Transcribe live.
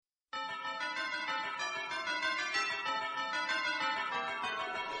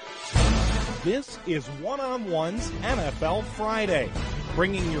This is One-on-One's NFL Friday,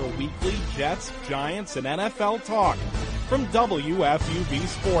 bringing your weekly Jets, Giants, and NFL talk from WFUV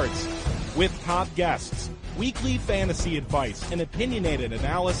Sports. With top guests, weekly fantasy advice, and opinionated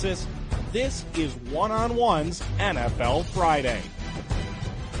analysis, this is One-on-One's NFL Friday.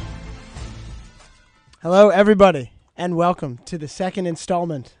 Hello, everybody, and welcome to the second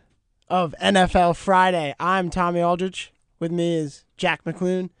installment of NFL Friday. I'm Tommy Aldrich. With me is Jack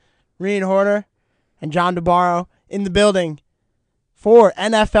McClune, Reen Horner, and John DeBarro in the building for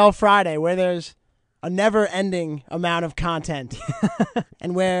NFL Friday, where there's a never-ending amount of content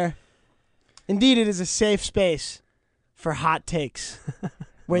and where, indeed, it is a safe space for hot takes,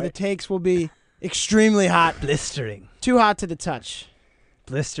 where the takes will be extremely hot. Blistering. Too hot to the touch.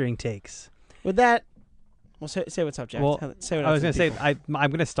 Blistering takes. With that, well, say what's up, Jack. Well, say what I was going to say, I'm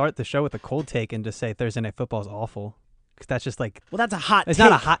going to start the show with a cold take and just say Thursday Night Football is awful. Because that's just like... Well, that's a hot It's take.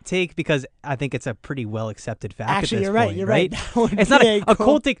 not a hot take because I think it's a pretty well-accepted fact Actually, at this point. you're right. It's not a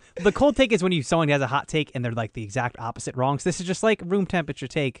cold take. The cold take is when someone has a hot take and they're like the exact opposite wrong. So this is just like room temperature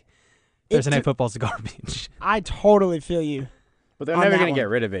take. Thursday Night Football's garbage. I totally feel you. But they're on never that going one. to get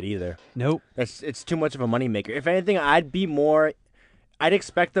rid of it either. Nope. It's too much of a moneymaker. If anything, I'd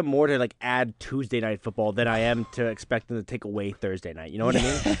expect them more to like add Tuesday Night Football than I am to expect them to take away Thursday night. You know what I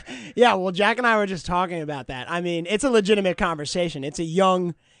mean? Yeah, well, Jack and I were just talking about that. I mean, it's a legitimate conversation. It's a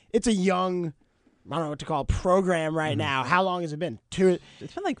young, I don't know what to call it, program right now. How long has it been?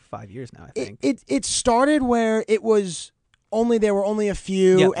 It's been like 5 years now, I think. It started where it was there were only a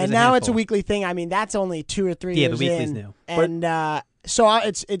few, Yep, and there's a now it's a handful. weekly thing. I mean, that's only 2 or 3 Yeah, years the weekly's in. new. And so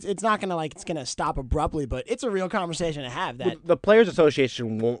it's not gonna stop abruptly, but it's a real conversation to have. That The Players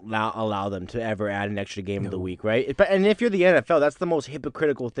Association won't allow them to ever add an extra game of the week, right? And if you're the NFL, that's the most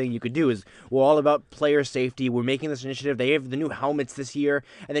hypocritical thing you could do. Is we're all about player safety. We're making this initiative. They have the new helmets this year,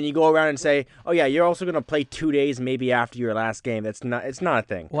 and then you go around and say, "Oh yeah, you're also going to play 2 days maybe after your last game." It's not a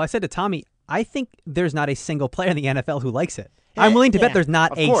thing. Well, I said to Tommy, I think there's not a single player in the NFL who likes it. I'm willing to bet there's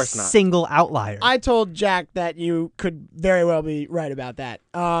not a single outlier. I told Jack that you could very well be right about that.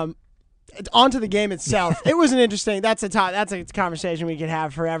 Onto the game itself, it was an interesting. That's a conversation we could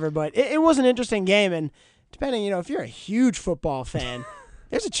have forever. But it was an interesting game, and depending, if you're a huge football fan,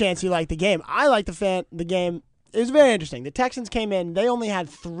 there's a chance you like the game. I like the game. It was very interesting. The Texans came in; they only had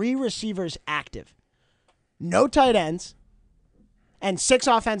 3 receivers active, no tight ends, and 6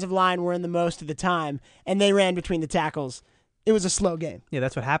 offensive line were in the most of the time, and they ran between the tackles. It was a slow game. Yeah,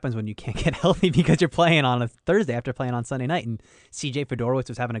 that's what happens when you can't get healthy because you're playing on a Thursday after playing on Sunday night. And C.J. Fedorowicz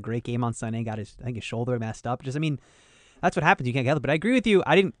was having a great game on Sunday and got his shoulder messed up. That's what happens. You can't get healthy. But I agree with you.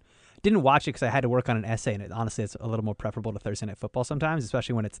 I didn't watch it because I had to work on an essay, and honestly, it's a little more preferable to Thursday Night Football sometimes,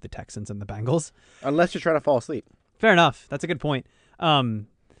 especially when it's the Texans and the Bengals. Unless you're trying to fall asleep. Fair enough. That's a good point.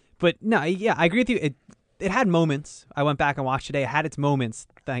 But no, yeah, I agree with you. It had moments. I went back and watched today. It had its moments.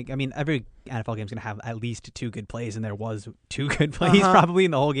 Every NFL game is going to have at least 2 good plays, and there was 2 good plays probably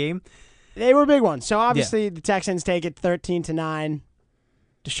in the whole game. They were big ones. So obviously the Texans take it 13-9.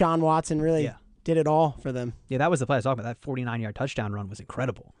 Deshaun Watson really did it all for them. Yeah, that was the play I was talking about. That 49-yard touchdown run was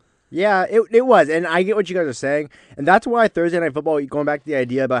incredible. Yeah, it was, and I get what you guys are saying, and that's why Thursday Night Football, going back to the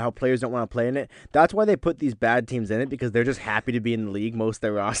idea about how players don't want to play in it, that's why they put these bad teams in it, because they're just happy to be in the league, most of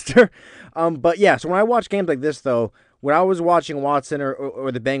their roster. But yeah, so when I watch games like this, though, when I was watching Watson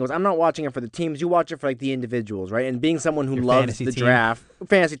or the Bengals, I'm not watching it for the teams, you watch it for like the individuals, right? And being someone who loves the draft,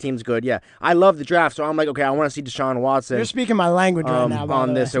 fantasy team's good, yeah. I love the draft, so I'm like, okay, I want to see Deshaun Watson. You're speaking my language right now, by on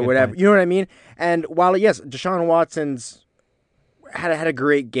the this way. or whatever. You know what I mean? And while, yes, Deshaun Watson's had a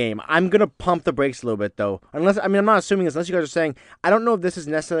great game. I'm going to pump the brakes a little bit, though. I'm not assuming this, unless you guys are saying, I don't know if this is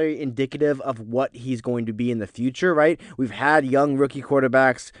necessarily indicative of what he's going to be in the future, right? We've had young rookie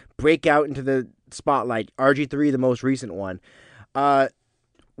quarterbacks break out into the spotlight. RG3, the most recent one.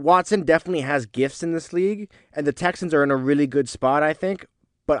 Watson definitely has gifts in this league, and the Texans are in a really good spot, I think.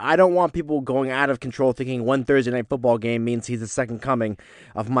 But I don't want people going out of control thinking one Thursday Night Football game means he's the second coming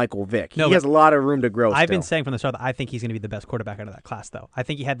of Michael Vick. He has a lot of room to grow I've still. been saying from the start that I think he's going to be the best quarterback out of that class, though. I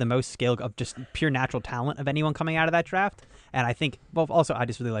think he had the most skill of just pure natural talent of anyone coming out of that draft. And I think, also, I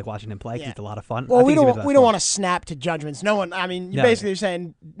just really like watching him play. Yeah. He's a lot of fun. Well, we don't want to snap to judgments. No one. You're basically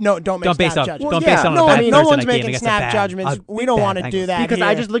saying don't make snap judgments. Don't base on no Thursday one's night making game snap judgments. We don't want to do that because here.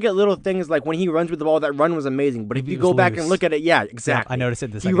 I just look at little things like when he runs with the ball. That run was amazing. But if you go back and look at it, yeah, exactly. I noticed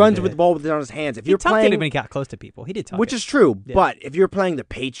it. He runs with the ball on his hands. If you're playing, when he got close to people, he did tuck which it. is true. Yeah. But if you're playing the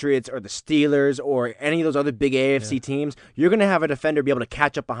Patriots or the Steelers or any of those other big AFC teams, you're going to have a defender be able to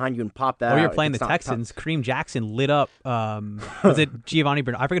catch up behind you and pop that. Or you're out playing the if it's not Texans. Kareem Jackson lit up was it Giovanni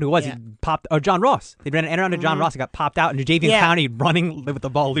Bernard? I forget who it was. Yeah. He popped. Oh, John Ross. They ran an end around to John Ross. It got popped out, and Jadeveon Clowney running with the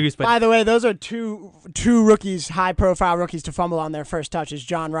ball loose. But by the way, those are two rookies, high-profile rookies to fumble on their first touches.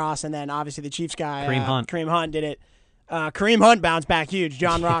 John Ross, and then obviously the Chiefs guy, Kareem Hunt did it. Kareem Hunt bounced back huge.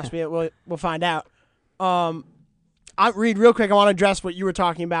 John Ross, we'll find out. Reed, real quick, I want to address what you were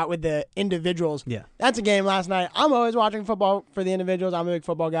talking about with the individuals. Yeah. That's a game last night. I'm always watching football for the individuals. I'm a big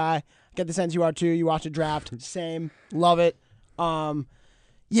football guy. Get the sense you are too. You watch a draft. Same. Love it.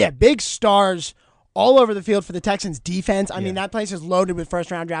 Big stars all over the field for the Texans defense. I mean, that place is loaded with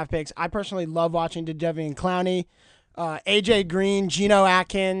first-round draft picks. I personally love watching Jadeveon Clowney, A.J. Green, Geno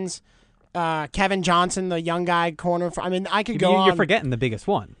Atkins, Kevin Johnson, the young guy corner. I mean, I could go on. You're forgetting the biggest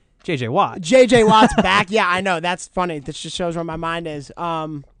one. J.J. Watt. J.J. Watt's back. Yeah, I know. That's funny. This just shows where my mind is.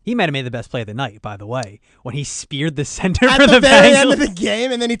 He might have made the best play of the night, by the way, when he speared the center at for the very Bengals. end of the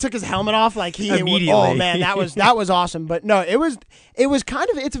game, and then he took his helmet off like he immediately. Oh man, that was awesome. But no, it was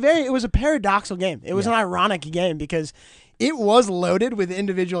a paradoxical game. It was an ironic game because it was loaded with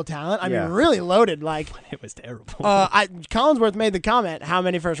individual talent. I mean, really loaded. Like it was terrible. Collinsworth made the comment how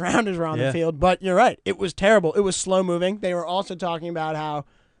many first rounders were on the field, but you're right. It was terrible. It was slow moving. They were also talking about how,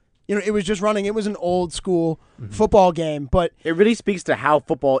 it was just running. It was an old school football game, but it really speaks to how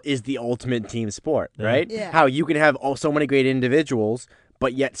football is the ultimate team sport, right? Yeah. How you can have so many great individuals,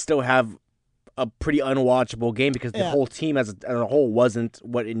 but yet still have a pretty unwatchable game because the whole team as a whole wasn't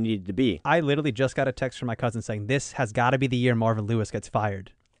what it needed to be. I literally just got a text from my cousin saying this has got to be the year Marvin Lewis gets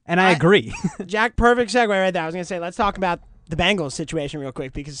fired, and I agree. Jack, perfect segue right there. I was going to say, let's talk about the Bengals situation real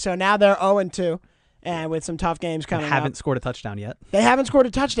quick because so now they're 0-2. And with some tough games coming up. Haven't scored a touchdown yet. They haven't scored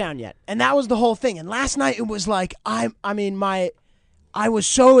a touchdown yet. And that was the whole thing. And last night it was like, I was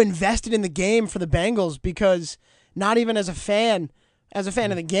so invested in the game for the Bengals because not even as a fan of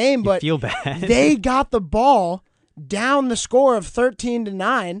the game, but feel bad. They got the ball down the score of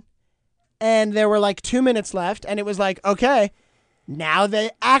 13-9, and there were like 2 minutes left, and it was like, okay, now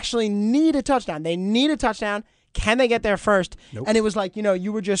they actually need a touchdown. They need a touchdown. Can they get there first? Nope. And it was like,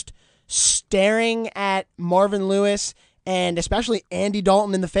 you were just staring at Marvin Lewis and especially Andy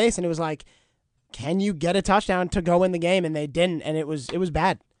Dalton in the face, and it was like, can you get a touchdown to go in the game? And they didn't, and it was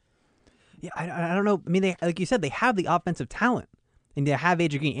bad. Yeah, I don't know. I mean, like you said, they have the offensive talent, and they have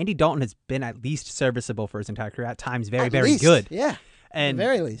A.J. Green. Andy Dalton has been at least serviceable for his entire career. At times, very good. Yeah, and at the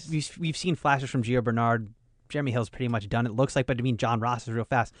very least. We've seen flashes from Gio Bernard. Jeremy Hill's pretty much done, it looks like, but I mean, John Ross is real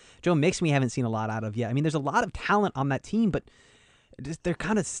fast. Joe Mixon we haven't seen a lot out of yet. I mean, there's a lot of talent on that team, but they're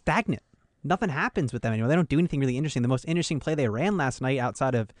kind of stagnant. Nothing happens with them anymore. They don't do anything really interesting. The most interesting play they ran last night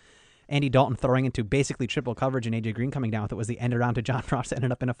outside of Andy Dalton throwing into basically triple coverage and A.J. Green coming down with it was the end around to John Ross that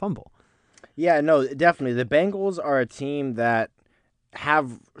ended up in a fumble. Yeah, no, definitely. The Bengals are a team that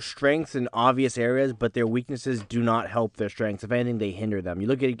have strengths in obvious areas, but their weaknesses do not help their strengths. If anything, they hinder them. You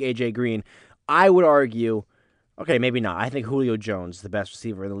look at A.J. Green, I would argue, okay, maybe not. I think Julio Jones is the best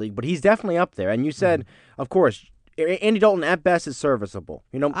receiver in the league, but he's definitely up there. And you said, of course, Andy Dalton at best is serviceable.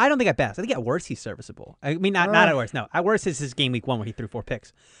 I don't think at best. I think at worst he's serviceable. I mean, not at worst. No, at worst is his game week 1 where he threw 4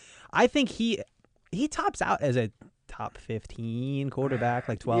 picks. I think he tops out as a top 15 quarterback,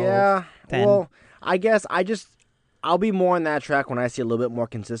 like 12, yeah, 10. Well, I guess I'll be more on that track when I see a little bit more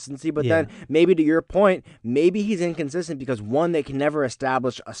consistency. But then maybe to your point, maybe he's inconsistent because, one, they can never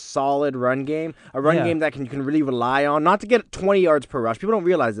establish a solid run game, game that you can really rely on, not to get 20 yards per rush. People don't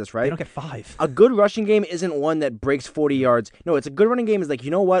realize this, right? They don't get 5. A good rushing game isn't one that breaks 40 yards. No, it's a good running game is like, you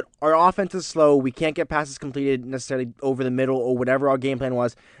know what? Our offense is slow. We can't get passes completed necessarily over the middle or whatever our game plan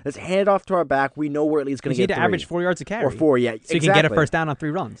was. Let's hand it off to our back. We know where at least going to get 3. You need to average 4 yards a carry. Or 4, yeah. So exactly. you can get a first down on 3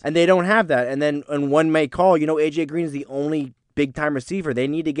 runs. And they don't have that. And then and one may call, A.J. Green is the only big-time receiver. They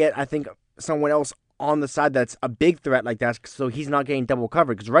need to get, I think, someone else on the side that's a big threat like that so he's not getting double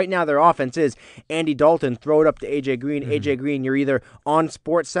covered. Because right now their offense is Andy Dalton, throw it up to A.J. Green. A.J. Green, you're either on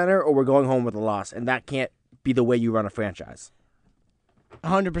SportsCenter or we're going home with a loss. And that can't be the way you run a franchise.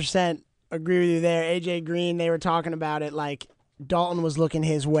 100% agree with you there. A.J. Green, they were talking about it like Dalton was looking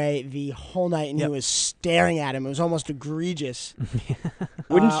his way the whole night, and he was staring at him. It was almost egregious.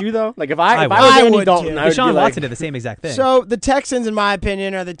 Wouldn't you, though? Like, if I was I Andy would, Dalton, too. I would Deshaun be like... Watson did the same exact thing. So the Texans, in my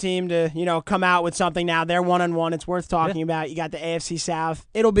opinion, are the team to, come out with something now. They're 1-1. It's worth talking about. You got the AFC South.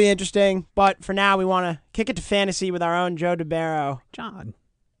 It'll be interesting. But for now, we want to kick it to fantasy with our own Joe DeBarrow. John.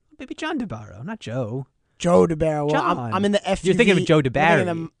 Maybe John DeBarrow, not Joe. Joe DeBarrow. Well, John. I'm in the FUV. You're thinking of Joe DeBarry. I'm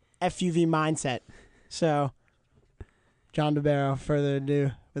in the FUV mindset. So, John DeBarrow,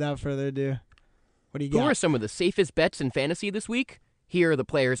 without further ado, what do you got? Who are some of the safest bets in fantasy this week? Here are the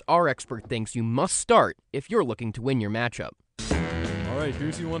players our expert thinks you must start if you're looking to win your matchup. All right,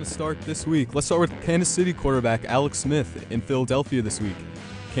 here's who you want to start this week. Let's start with Kansas City quarterback Alex Smith in Philadelphia this week.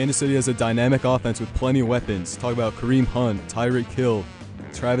 Kansas City has a dynamic offense with plenty of weapons. Talk about Kareem Hunt, Tyreek Hill,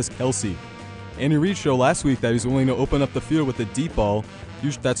 Travis Kelce. Andy Reid showed last week that he's willing to open up the field with a deep ball.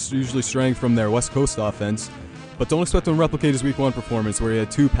 That's usually straying from their West Coast offense. But don't expect him to replicate his Week 1 performance where he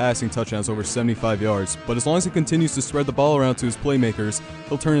had 2 passing touchdowns over 75 yards. But as long as he continues to spread the ball around to his playmakers,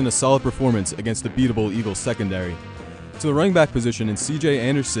 he'll turn in a solid performance against the beatable Eagles secondary. To the running back position in C.J.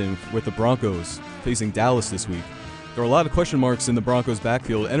 Anderson with the Broncos, facing Dallas this week. There are a lot of question marks in the Broncos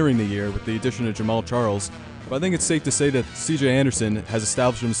backfield entering the year with the addition of Jamal Charles, but I think it's safe to say that C.J. Anderson has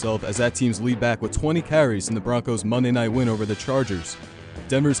established himself as that team's lead back with 20 carries in the Broncos' Monday night win over the Chargers.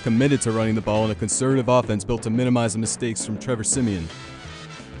 Denver's committed to running the ball in a conservative offense built to minimize the mistakes from Trevor Siemian.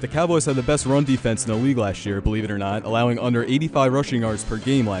 The Cowboys had the best run defense in the league last year, believe it or not, allowing under 85 rushing yards per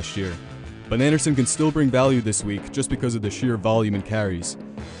game last year. But Anderson can still bring value this week just because of the sheer volume and carries.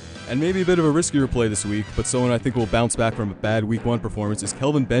 And maybe a bit of a riskier play this week, but someone I think will bounce back from a bad Week 1 performance is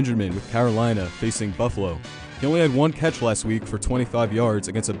Kelvin Benjamin with Carolina facing Buffalo. He only had 1 catch last week for 25 yards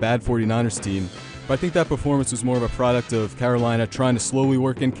against a bad 49ers team, but I think that performance was more of a product of Carolina trying to slowly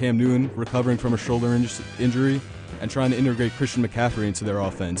work in Cam Newton, recovering from a shoulder injury, and trying to integrate Christian McCaffrey into their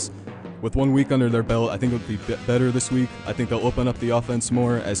offense. With 1 week under their belt, I think it'll be better this week. I think they'll open up the offense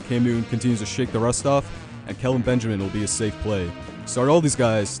more as Cam Newton continues to shake the rust off, and Kelvin Benjamin will be a safe play. Start all these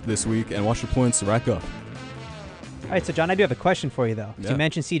guys this week and watch the points rack up. All right, so John, I do have a question for you, though. Yeah. So you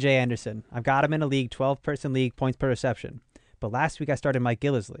mentioned C.J. Anderson. I've got him in a league, 12-person league, points per reception. But last week I started Mike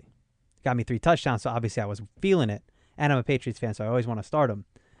Gillislee. Got me 3 touchdowns, so obviously I was feeling it. And I'm a Patriots fan, so I always want to start him.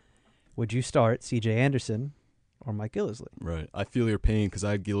 Would you start C.J. Anderson or Mike Gillislee? Right. I feel your pain because I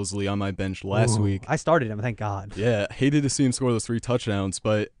had Gillislee on my bench last week. I started him, thank God. Yeah, hated to see him score those 3 touchdowns,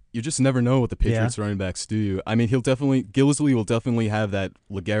 but you just never know what the Patriots running backs do. I mean, Gillislee will definitely have that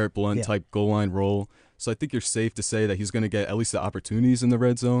LeGarrette Blount type goal line role. So I think you're safe to say that he's going to get at least the opportunities in the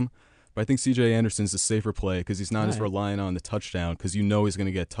red zone. But I think C.J. Anderson's a safer play because he's not as reliant on the touchdown because you know he's going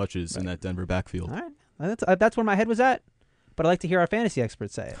to get touches in that Denver backfield. All right. That's where my head was at. But I'd like to hear our fantasy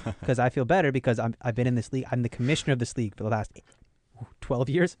experts say it because I feel better because I've been in this league. I'm the commissioner of this league for the last 12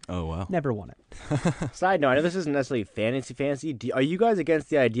 years. Oh, wow. Never won it. Side note, I know this isn't necessarily fantasy. Are you guys against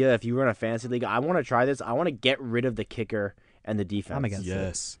the idea that if you run a fantasy league, I want to try this, I want to get rid of the kicker and the defense? I'm against it.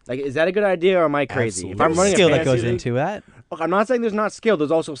 Yes. Like, is that a good idea or am I crazy? Absolutely. If I'm running Skill a that fantasy goes league, into that. Look, I'm not saying there's not skill.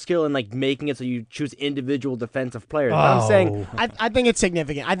 There's also skill in like making it so you choose individual defensive players. But I'm saying I think it's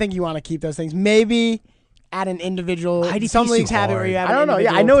significant. I think you want to keep those things. Maybe at an individual. IDP 's some too leagues have it where you have. I don't know.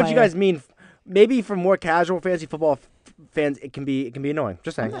 Yeah, I an know what you individual guys mean. Maybe for more casual fantasy football fans, it can be annoying.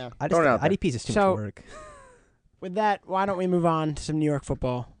 Just saying. Yeah. I Throwing it just out there. IDPs is too So- much work. With that, why don't we move on to some New York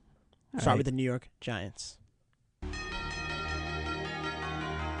football? Start right. with the New York Giants.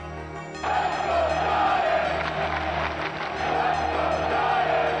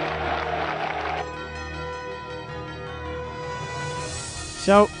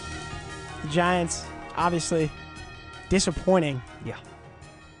 So, the Giants, obviously, disappointing. Yeah.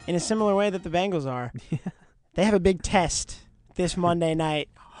 In a similar way that the Bengals are. They have a big test this Monday night.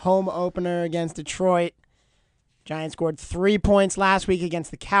 Home opener against Detroit. Giants scored 3 points last week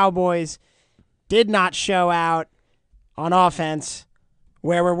against the Cowboys. Did not show out on offense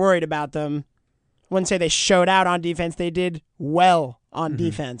where we're worried about them. I wouldn't say they showed out on defense. They did well on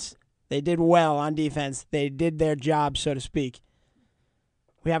defense. They did well on defense. They did their job, so to speak.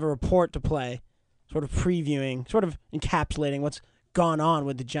 We have a report to play, sort of previewing, sort of encapsulating what's gone on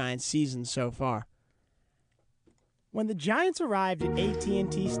with the Giants' season so far. When the Giants arrived at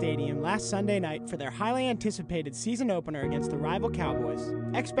AT&T Stadium last Sunday night for their highly anticipated season opener against the rival Cowboys,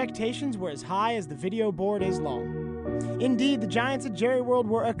 expectations were as high as the video board is long. Indeed, the Giants at Jerry World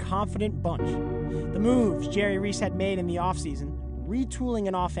were a confident bunch. The moves Jerry Reese had made in the offseason, retooling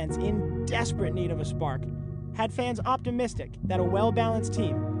an offense in desperate need of a spark, had fans optimistic that a well-balanced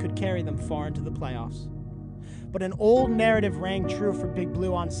team could carry them far into the playoffs. But an old narrative rang true for Big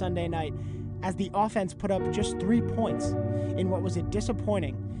Blue on Sunday night as the offense put up just 3 points in what was a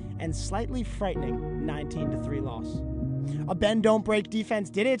disappointing and slightly frightening 19-3 loss. A bend-don't-break defense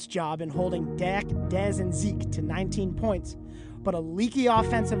did its job in holding Dak, Dez, and Zeke to 19 points, but a leaky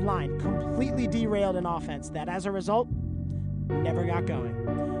offensive line completely derailed an offense that, as a result, never got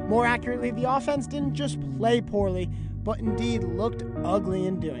going. More accurately, the offense didn't just play poorly, but indeed looked ugly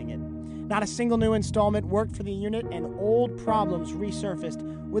in doing it. Not a single new installment worked for the unit, and old problems resurfaced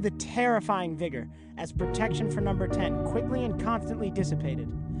with a terrifying vigor as protection for number 10 quickly and constantly dissipated,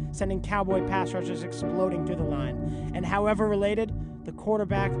 sending Cowboy pass rushers exploding through the line. And however related, the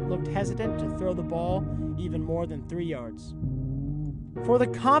quarterback looked hesitant to throw the ball even more than 3 yards. For the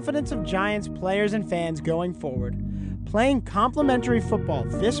confidence of Giants players and fans going forward, playing complimentary football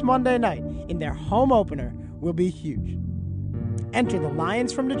this Monday night in their home opener will be huge. Enter the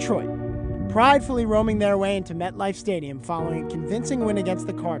Lions from Detroit, pridefully roaming their way into MetLife Stadium following a convincing win against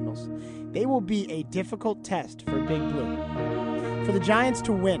the Cardinals. They will be a difficult test for Big Blue. For the Giants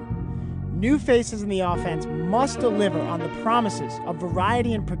to win, new faces in the offense must deliver on the promises of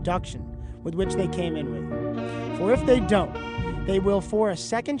variety and production with which they came in with. For if they don't, they will for a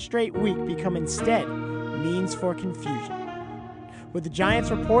second straight week become instead means for confusion. With the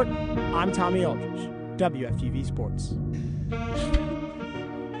Giants Report, I'm Tommy Aldridge, WFUV Sports.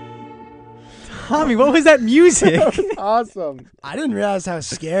 Tommy, what was that music? Awesome. I didn't realize how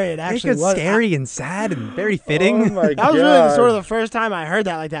scary it actually It's was. scary and sad and very fitting. Oh my That was God. really sort of the first time I heard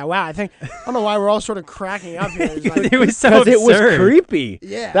that like that. Wow, I don't know why we're all sort of cracking up here. It's like, It was so Because it was absurd. creepy.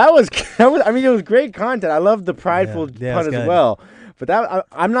 Yeah. That was. I mean, it was great content. I love the prideful Yeah, it pun was as good. well. But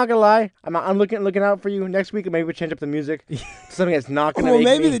I'm not gonna lie. I'm looking out for you next week. Maybe we change up the music to something that's not gonna. well, make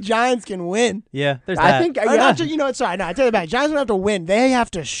maybe me, the Giants can win. Yeah, there's I that. think. Or Yeah. not just, sorry, no, I take it back. Giants don't have to win. They have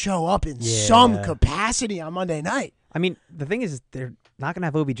to show up in some Yeah. capacity on Monday night. I mean, the thing is, they're not going to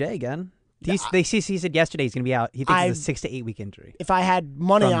have OBJ again. He said yesterday he's going to be out. He thinks it's a 6 to 8 week injury. If I had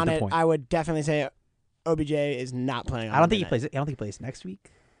money From on the it, point. I would definitely say OBJ is not playing on I don't think Monday he plays. I don't think he plays next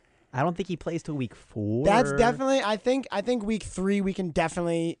week. I don't think he plays till week 4. That's definitely. I think week 3 we can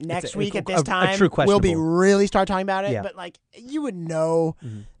definitely next week at a this time true we'll be questionable. really start talking about it. Yeah. But like you would know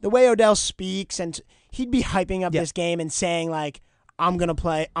Mhm. the way Odell speaks, and he'd be hyping up Yeah. this game and saying like, "I'm gonna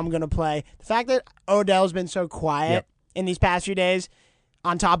play. I'm gonna play." The fact that Odell's been so quiet Yep. in these past few days,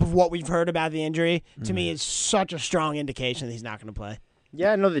 on top of what we've heard about the injury, to me Mm-hmm. is such a strong indication that he's not going to play.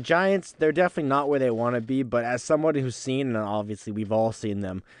 Yeah, no, the Giants, they're definitely not where they want to be, but as somebody who's seen, and obviously we've all seen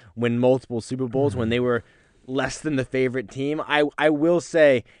them, win multiple Super Bowls when they were less than the favorite team, I will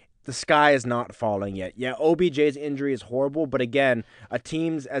say the sky is not falling yet. Yeah, OBJ's injury is horrible, but again, a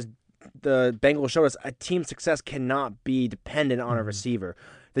team's, as the Bengals showed us, a team's success cannot be dependent on a receiver.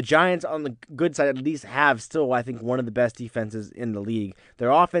 The Giants, on the good side, at least have still, I think, one of the best defenses in the league. Their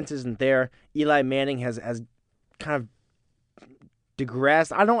offense isn't there. Eli Manning has kind of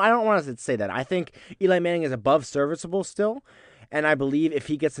digressed. I don't want to say that. I think Eli Manning is above serviceable still, and I believe if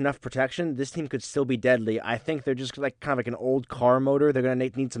he gets enough protection, this team could still be deadly. I think they're just like kind of like an old car motor. They're going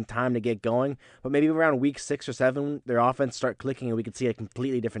to need some time to get going, but maybe around week 6 or 7, their offense start clicking, and we could see a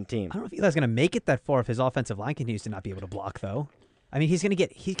completely different team. I don't know if Eli's going to make it that far if his offensive line continues to not be able to block, though. I mean, he's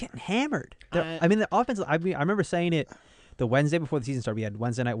getting hammered. I mean, the offensive. I remember saying it the Wednesday before the season started. We had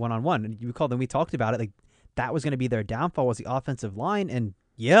Wednesday night 1-on-1, and you recall then we talked about it. Like that was going to be their downfall was the offensive line, and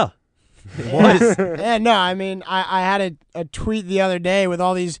yeah, it was. Yeah, no, I mean, I had a tweet the other day with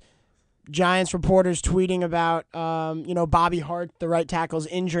all these Giants reporters tweeting about, Bobby Hart, the right tackle's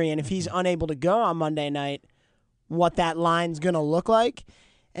injury, and if he's unable to go on Monday night, what that line's going to look like.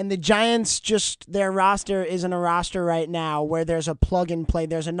 And the Giants, their roster isn't a roster right now where there's a plug and play.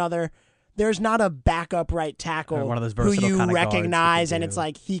 There's not a backup right tackle One of those who versatile you kind of guards recognize, that and they it's do.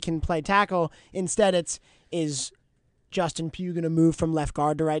 like he can play tackle. Instead, is Justin Pugh going to move from left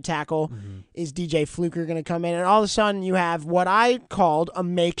guard to right tackle? Mm-hmm. Is DJ Fluker going to come in? And all of a sudden, you have what I called a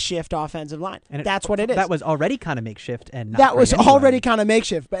makeshift offensive line. And That's what it is. That was already kind of makeshift, and not That was great anyway. already kind of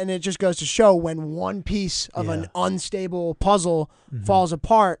makeshift, and it just goes to show when one piece of an unstable puzzle falls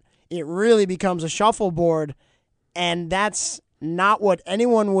apart, it really becomes a shuffleboard, and that's not what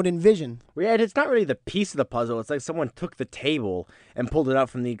anyone would envision. Yeah, it's not really the piece of the puzzle. It's like someone took the table and pulled it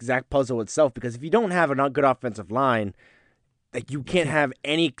out from the exact puzzle itself. Because if you don't have a good offensive line, like you can't have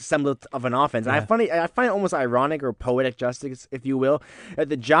any semblance of an offense. And I find it almost ironic or poetic justice, if you will, that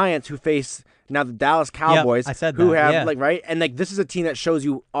the Giants who face now the Dallas Cowboys, I said who that, have yeah. and this is a team that shows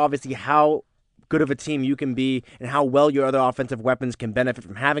you obviously how good of a team you can be and how well your other offensive weapons can benefit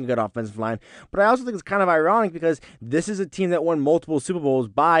from having a good offensive line. But I also think it's kind of ironic because this is a team that won multiple Super Bowls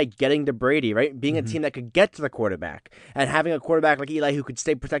by getting to Brady, right? Being a team that could get to the quarterback and having a quarterback like Eli who could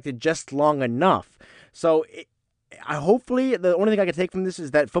stay protected just long enough. So hopefully the only thing I can take from this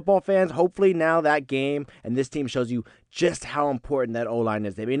is that football fans, hopefully now that game and this team shows you just how important that O-line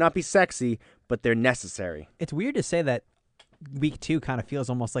is. They may not be sexy, but they're necessary. It's weird to say that week 2 kind of feels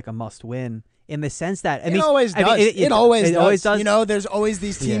almost like a must-win. In the sense that It always does. It always does. You know, there's always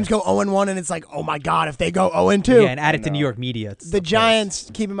these teams go 0-1, and it's like, oh my God, if they go 0-2. Yeah, and add it to New York media. The Giants,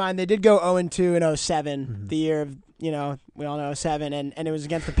 keep in mind, they did go 0-2 in 07, the year of, we all know 07, and it was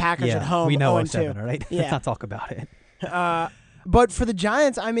against the Packers at home. We know 0-2. 07, all right? Yeah. Let's not talk about it. But for the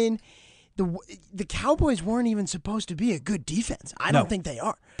Giants, I mean, the Cowboys weren't even supposed to be a good defense. I don't think they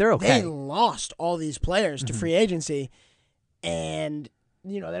are. They're okay. They lost all these players to free agency. and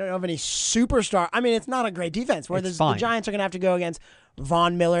they don't have any superstar. I mean, it's not a great defense. Where It's the fine. Giants are going to have to go against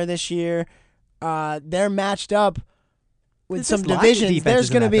Von Miller this year. They're matched up with This some Lions divisions. defense There's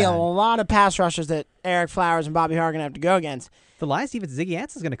isn't going to that be a bad. lot of pass rushers that Eric Flowers and Bobby Hart are going to have to go against. The Lions defense, Ziggy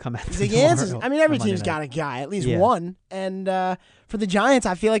Anson's going to come out. Ziggy Anson's, tomorrow I mean, every on Monday team's night. got a guy, at least Yeah. one. And for the Giants,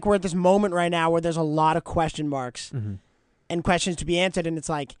 I feel like we're at this moment right now where there's a lot of question marks Mm-hmm. and questions to be answered. And it's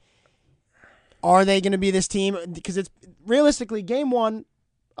like, are they going to be this team? Because it's realistically, game one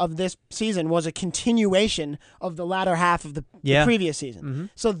of this season was a continuation of the latter half of the previous season. Mm-hmm.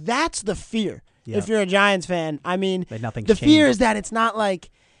 So that's the fear. Yeah. If you're a Giants fan, I mean, That nothing's the fear changed. is that it's not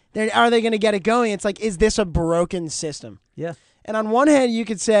like, are they going to get it going? It's like, is this a broken system? Yeah. And on one hand, you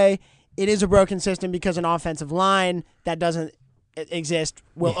could say it is a broken system because an offensive line that doesn't exist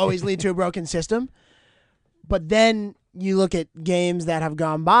will always lead to a broken system. But then you look at games that have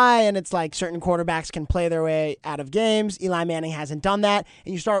gone by, and it's like certain quarterbacks can play their way out of games. Eli Manning hasn't done that.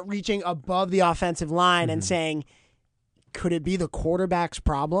 And you start reaching above the offensive line and saying, could it be the quarterback's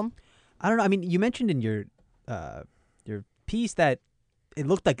problem? I don't know. I mean, you mentioned in your piece that it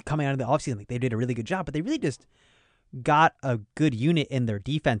looked like coming out of the offseason, like they did a really good job, but they really just got a good unit in their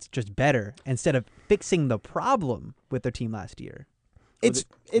defense just better instead of fixing the problem with their team last year. It's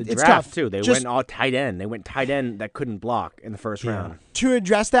The it's draft tough. too. They Just went all tight end. They went tight end that couldn't block in the first Yeah. round. to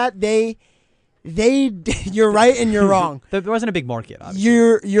address that, they you're right and you're wrong. There wasn't a big market,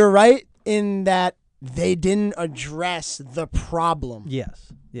 obviously. You're right in that they didn't address the problem.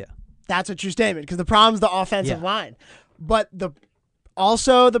 Yes. Yeah. That's a true statement because the problem's the offensive Yeah. line, but the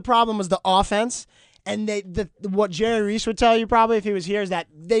problem was the offense. And what Jerry Reese would tell you probably if he was here is that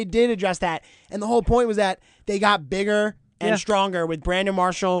they did address that, and the whole point was that they got bigger and Yeah. stronger with Brandon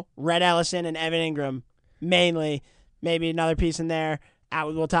Marshall, Red Ellison, and Evan Ingram mainly. Maybe another piece in there.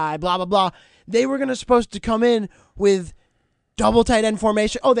 Atwood will tie. Blah blah blah. They were supposed to come in with double tight end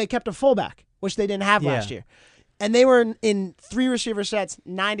formation. Oh, they kept a fullback, which they didn't have Yeah. last year. And they were in 3 receiver sets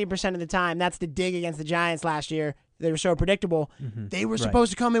 90% of the time. That's the dig against the Giants last year. They were so predictable. They were Right.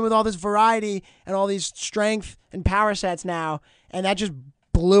 supposed to come in with all this variety and all these strength and power sets now, and that just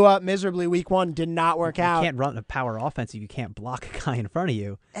blew up miserably week one. Did not work You out. can't run a power offense if you can't block a guy in front of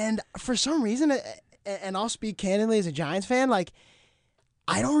you. And for some reason, and I'll speak candidly as a Giants fan, like,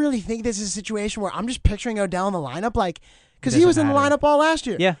 I don't really think this is a situation where I'm just picturing Odell in the lineup, like, because he Doesn't was in the matter. lineup all last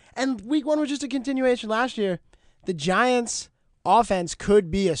year. Yeah. And week one was just a continuation last year. The Giants' offense could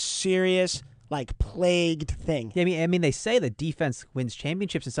be a serious, like, plagued thing. Yeah, I mean, they say that defense wins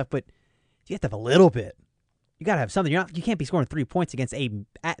championships and stuff, but you have to have a little bit. You got to have something. You can't be scoring 3 points against a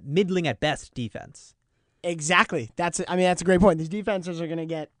middling at best defense. Exactly. That's a great point. These defenses are going to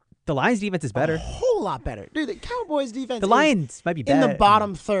get The Lions' defense is better. a whole lot better. Dude, the Cowboys' defense The is Lions might be in bad. the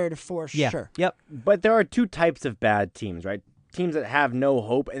bottom third for Yeah. sure. Yep. But there are two types of bad teams, right? Teams that have no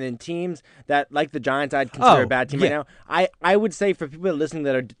hope, and then teams that, like the Giants, I'd consider Oh, a bad team yeah. right now. I would say for people listening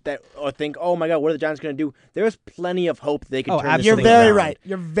that think, oh my God, what are the Giants going to do? There's plenty of hope they could Oh, turn this You're thing very around. right.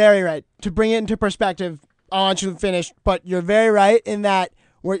 You're very right. To bring it into perspective, I want you to finish, but you're very right in that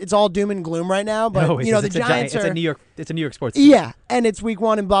it's all doom and gloom right now. But No, the it's Giants it's are a New York. It's a New York sports team. yeah, and it's week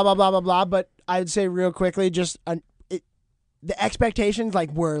one and blah blah blah blah blah. But I would say real quickly, the expectations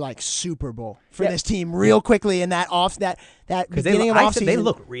were like Super Bowl for this team real quickly in that Because beginning of I offseason. said they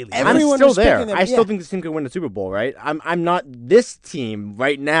look really. Every- I'm Everyone still was picking there. them, I still yeah. think this team could win the Super Bowl, right? I'm not this team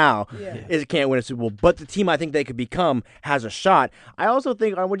right now can't win a Super Bowl, but the team I think they could become has a shot. I also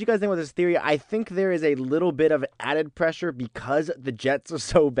think, what do you guys think about this theory? I think there is a little bit of added pressure because the Jets are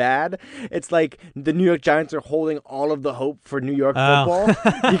so bad. It's like the New York Giants are holding all of the hope for New York Oh.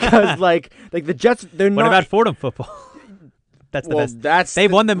 football because like the Jets, they're What not. about Fordham football? That's the well, best. that's They've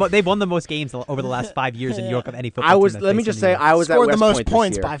won the most games over the last 5 years in New York of any football. I was. team that Let me faced just in say, New York. I was at scored West the most Point this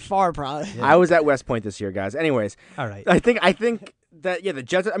points year. by far, probably. I was at West Point this year, guys. Anyways, All right. I think that the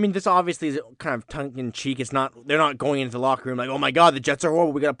Jets. I mean, this obviously is kind of tongue in cheek. It's not. They're not going into the locker room like, oh my God, the Jets are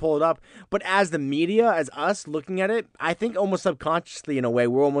horrible. We got to pull it up. But as the media, as us looking at it, I think almost subconsciously in a way,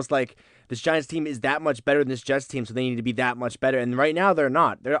 we're almost like this Giants team is that much better than this Jets team, so they need to be that much better. And right now, they're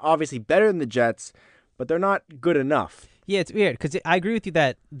not. They're obviously better than the Jets, but they're not good enough. Yeah, it's weird because I agree with you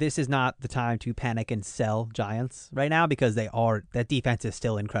that this is not the time to panic and sell Giants right now because that defense is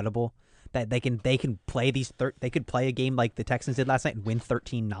still incredible. That they can play they could play a game like the Texans did last night and win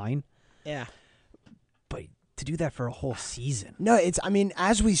 13-9. Yeah. But to do that for a whole season. No,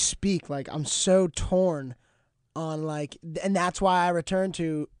 as we speak, I'm so torn on and that's why I return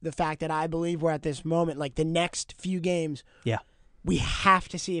to the fact that I believe we're at this moment, the next few games, Yeah. we have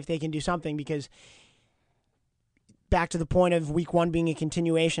to see if they can do something because back to the point of week one being a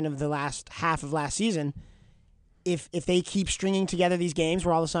continuation of the last half of last season, if they keep stringing together these games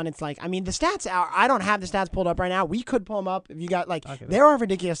where all of a sudden it's like, I mean, the stats are, I don't have the stats pulled up right now. We could pull them up if you got there are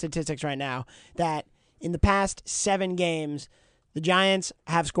ridiculous statistics right now that in the past 7 games, the Giants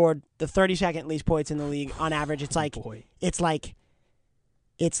have scored the 32nd least points in the league on average. It's like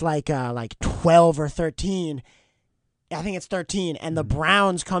it's like 12 or 13. I think it's 13, and the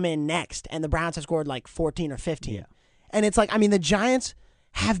Browns come in next, and the Browns have scored like 14 or 15. Yeah. And it's like, I mean, the Giants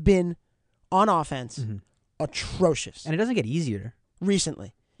have been on offense atrocious. And it doesn't get easier.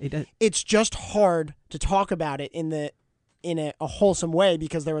 Recently. It It's just hard to talk about it in a wholesome way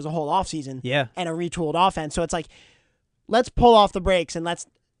because there was a whole offseason and a retooled offense. So it's like, let's pull off the brakes and that's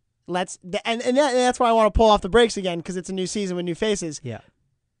why I want to pull off the brakes again because it's a new season with new faces. Yeah.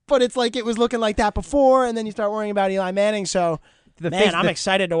 But it's like it was looking like that before, and then you start worrying about Eli Manning. So, I'm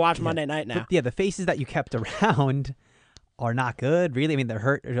excited to watch Monday night now. The faces that you kept around are not good, really. I mean, they're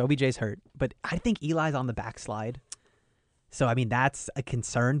hurt. OBJ's hurt. But I think Eli's on the backslide. So, I mean, that's a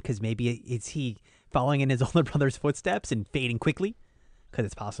concern because maybe is he following in his older brother's footsteps and fading quickly? Because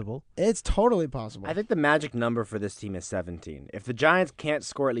it's possible. It's totally possible. I think the magic number for this team is 17. If the Giants can't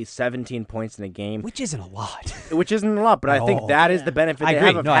score at least 17 points in a game, which isn't a lot, but I think that is the benefit they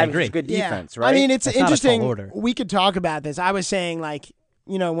have of having such good defense, right? I mean, it's That's interesting. We could talk about this. I was saying, like,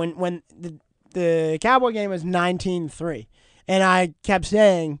 you know, when the Cowboy game was 19-3, and I kept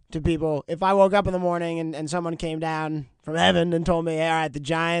saying to people, if I woke up in the morning and someone came down from heaven and told me, hey, all right, the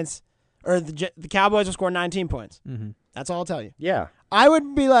Giants or the Cowboys will score 19 points. Mm-hmm. That's all I'll tell you. Yeah. I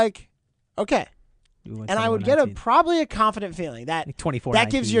would be like, okay. And I would get probably a confident feeling that like 24, that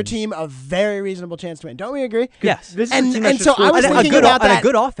gives your team a very reasonable chance to win. Don't we agree? Yes. And so I was thinking about that. A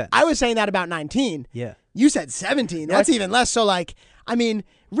good offense. I was saying that about 19. Yeah. You said 17. That's even less. So, like, I mean,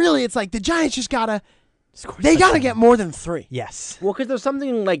 really, it's like the Giants just gotta get more than 3. Yes. Well, because there's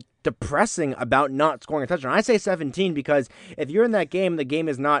something like depressing about not scoring a touchdown. I say 17 because if you're in that game, the game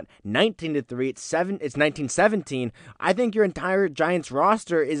is not 19-3. It's 19-17. I think your entire Giants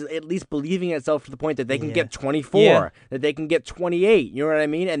roster is at least believing itself to the point that they can get 24, that they can get 28. You know what I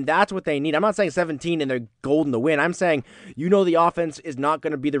mean? And that's what they need. I'm not saying 17 and they're golden to win. I'm saying the offense is not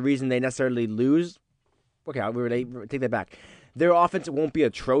going to be the reason they necessarily lose. Okay, I'll take that back. Their offense won't be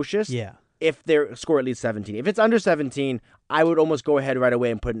atrocious. Yeah. If they score at least 17. If it's under 17, I would almost go ahead right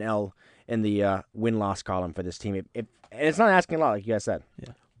away and put an L in the win-loss column for this team. And it's not asking a lot, like you guys said.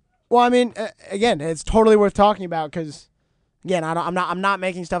 Yeah. Well, I mean, again, it's totally worth talking about because, again, I'm not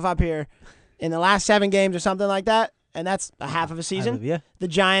making stuff up here. In the last 7 games or something like that, and that's a half of a season, the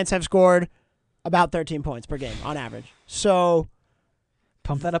Giants have scored about 13 points per game on average. So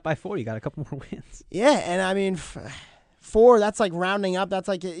pump that up by 4. You got a couple more wins. Yeah, and I mean, 4, that's like rounding up. That's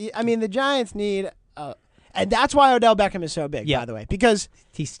like, I mean, the Giants need, and that's why Odell Beckham is so big, by the way, because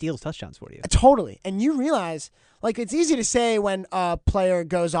he steals touchdowns for you. Totally. And you realize, like, it's easy to say when a player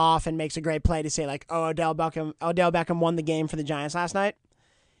goes off and makes a great play to say, like, oh, Odell Beckham won the game for the Giants last night.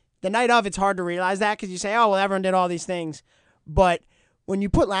 The night of, it's hard to realize that because you say, oh, well, everyone did all these things. But when you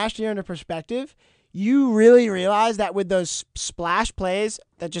put last year into perspective, you really realize that with those splash plays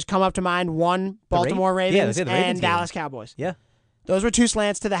that just come up to mind, one, Baltimore Ravens and Dallas Cowboys. Yeah. Those were 2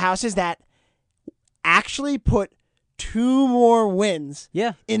 slants to the houses that actually put 2 more wins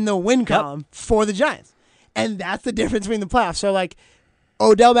in the win column for the Giants. And that's the difference between the playoffs. So, like,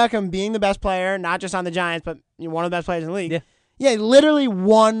 Odell Beckham being the best player, not just on the Giants, but one of the best players in the league. Yeah, literally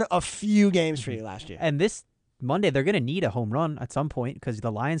won a few games for you last year. And this Monday, they're going to need a home run at some point because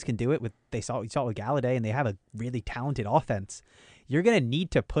the Lions can do it. You saw it with Galladay, and they have a really talented offense. You're going to need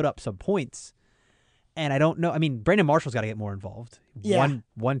to put up some points. And I don't know. I mean, Brandon Marshall's got to get more involved. Yeah.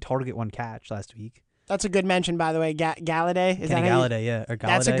 One target, 1 catch last week. That's a good mention, by the way. Galladay. Kenny Galladay, or Galladay.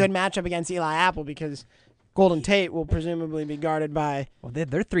 That's a good matchup against Eli Apple because Golden Tate will presumably be guarded by. Well,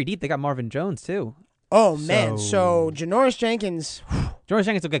 they're 3 deep. They got Marvin Jones too. Oh man! So Janoris Jenkins. Janoris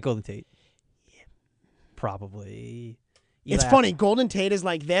Jenkins will get Golden Tate. Probably. It's funny. Golden Tate is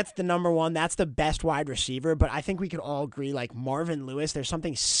like, that's the number 1. That's the best wide receiver. But I think we could all agree, like, Marvin Lewis, there's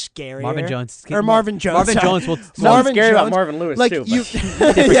something scarier. Marvin Jones. Marvin Jones. Marvin Jones will. Marvin scary Jones, about Marvin Lewis, like, too.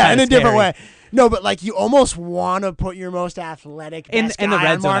 Yeah, in a different way. No, but, like, you almost want to put your most athletic best guy in the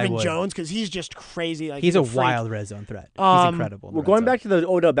red on zone, Marvin Jones because he's just crazy. Like, he's a freak. wild red zone threat. He's incredible. Well, going back to the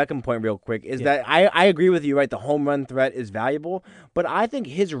Odell Beckham point real quick, is that I agree with you, right? The home run threat is valuable, but I think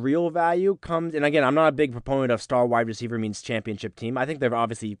his real value comes, and again, I'm not a big proponent of star wide receiver means championship team. I think they're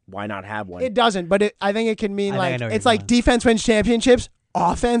obviously, why not have one? It doesn't, but I think it can mean, like, it's like defense wins championships,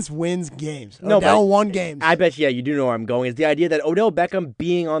 offense wins games. No, Odell but won games. I bet you, you do know where I'm going. Is the idea that Odell Beckham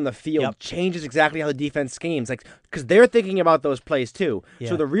being on the field Yep. changes exactly how the defense schemes, like because they're thinking about those plays too. Yeah.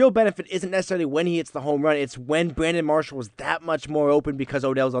 So the real benefit isn't necessarily when he hits the home run; it's when Brandon Marshall was that much more open because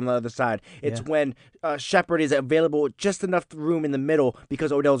Odell's on the other side. It's Yeah. when Shepard is available just enough room in the middle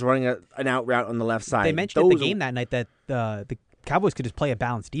because Odell's running an out route on the left side. They mentioned at the game that night that the Cowboys could just play a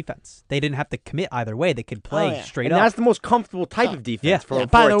balanced defense. They didn't have to commit either way. They could play straight and up. that's the most comfortable type of defense yeah. for, Yeah, for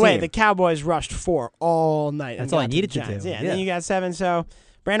by a the way, team. the Cowboys rushed 4 all night. That's and all got I needed the to Giants. do. Yeah, and Yeah. then you got 7. So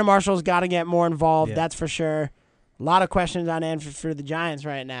Brandon Marshall's got to get more involved. Yeah. That's for sure. A lot of questions on end for the Giants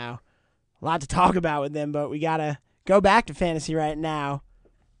right now. A lot to talk about with them, but we got to go back to fantasy right now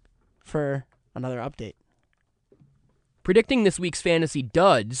for another update. Predicting this week's fantasy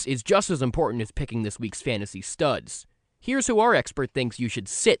duds is just as important as picking this week's fantasy studs. Here's who our expert thinks you should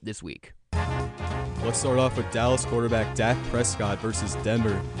sit this week. Let's start off with Dallas quarterback Dak Prescott versus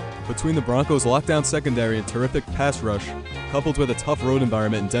Denver. Between the Broncos' lockdown secondary and terrific pass rush, coupled with a tough road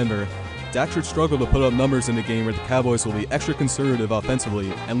environment in Denver, Dak should struggle to put up numbers in a game where the Cowboys will be extra conservative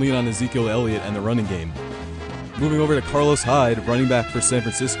offensively and lean on Ezekiel Elliott and the running game. Moving over to Carlos Hyde, running back for San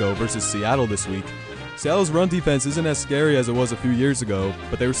Francisco versus Seattle this week. Seattle's run defense isn't as scary as it was a few years ago,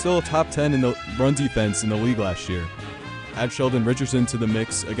 but they were still a top 10 in the run defense in the league last year. Add Sheldon Richardson to the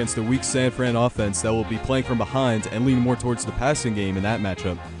mix against a weak San Fran offense that will be playing from behind and lean more towards the passing game in that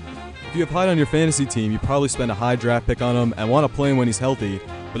matchup. If you have Hyde on your fantasy team, you probably spend a high draft pick on him and want to play him when he's healthy,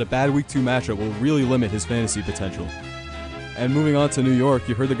 but a bad Week 2 matchup will really limit his fantasy potential. And moving on to New York,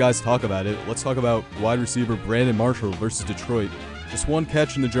 you heard the guys talk about it. Let's talk about wide receiver Brandon Marshall versus Detroit. Just one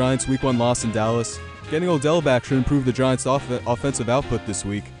catch in the Giants' Week 1 loss in Dallas. Getting Odell back should improve the Giants' offensive output this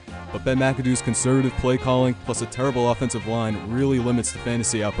week, but Ben McAdoo's conservative play calling plus a terrible offensive line really limits the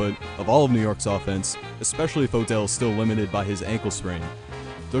fantasy output of all of New York's offense, especially if Odell is still limited by his ankle sprain.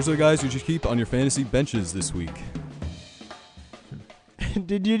 Those are the guys you should keep on your fantasy benches this week.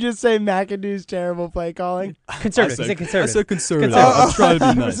 Did you just say McAdoo's terrible play calling? Conservative. He said I conservative. said conservative. Conservative. I'm trying to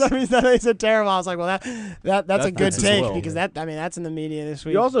be For nice. some reason, I thought he said terrible. I was like, well, that's a good fits as take well. because that's in the media this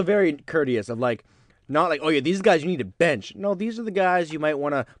week. You're also very courteous of like, not like, oh yeah, these guys you need to bench. No, these are the guys you might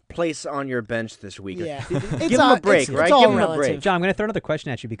want to place on your bench this week. Yeah. Give them a break, right? It's all Give them a relative. break. John, I'm going to throw another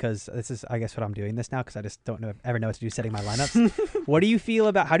question at you because this is, I guess, what I'm doing this now because I just don't ever know what to do setting my lineups. How do you feel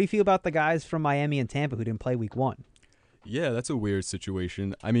about the guys from Miami and Tampa who didn't play Week 1? Yeah, that's a weird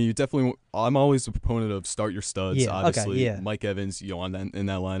situation. I mean, I'm always a proponent of start your studs, Yeah, okay, obviously. yeah. Mike Evans, in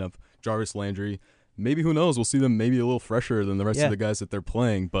that lineup. Jarvis Landry. Maybe, who knows, we'll see them maybe a little fresher than the rest Yeah. of the guys that they're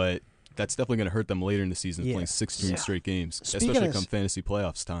playing, but that's definitely going to hurt them later in the season, Yeah. playing 16 straight games, Speaking especially of- come fantasy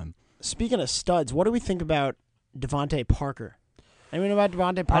playoffs time. Speaking of studs, what do we think about Devontae Parker? Anyone know about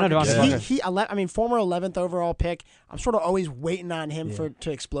Devontae Parker? I know Devontae Parker. He former 11th overall pick. I'm sort of always waiting on him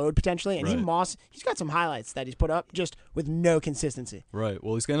to explode potentially. And Right. he's got some highlights that he's put up just with no consistency. Right.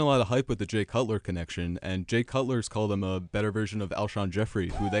 Well, he's getting a lot of hype with the Jay Cutler connection, and Jay Cutler's called him a better version of Alshon Jeffrey,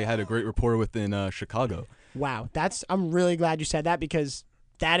 who they had a great rapport with in Chicago. Wow, I'm really glad you said that because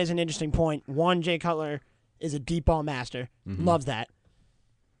that is an interesting point. One, Jay Cutler is a deep ball master, loves that,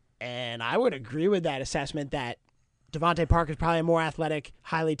 and I would agree with that assessment that Devontae Parker is probably a more athletic,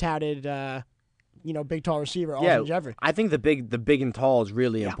 highly touted, big tall receiver. Alshon Jeffrey. I think the big and tall is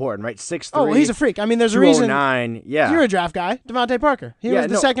really important, right? 6'3". Oh, well, he's a freak. I mean, there's a reason. 209. Yeah. You're a draft guy, Devontae Parker. He Yeah, was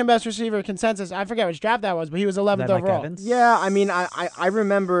the no. second best receiver consensus. I forget which draft that was, but he was 11th Is that Mike overall. Evans? Yeah, I mean, I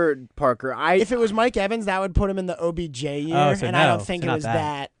remember Parker. If it was Mike Evans, that would put him in the OBJ year, Oh, so and I no, don't think so it not was that.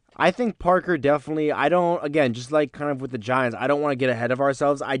 that. I think Parker definitely. Just like kind of with the Giants, I don't want to get ahead of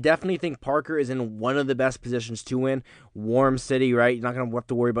ourselves. I definitely think Parker is in one of the best positions to win. Warm city, right? You're not going to have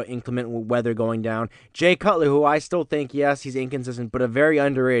to worry about inclement weather going down. Jay Cutler, who I still think, yes, he's inconsistent, but a very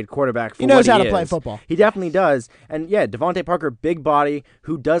underrated quarterback for He knows what how to is. play football. He definitely does. And yeah, Devontae Parker, big body,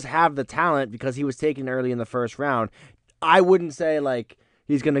 who does have the talent because he was taken early in the first round. I wouldn't say like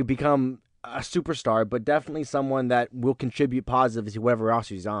he's going to become a superstar, but definitely someone that will contribute positively to whatever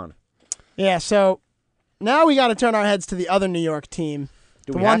roster he's on. Yeah, so now we got to turn our heads to the other New York team.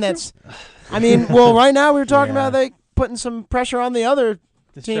 Do The we one have to? that's, I mean, well, right now we were talking Yeah. about they putting some pressure on the other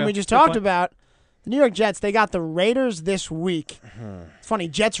That's team true. we just Good talked point. about. The New York Jets, they got the Raiders this week. It's funny,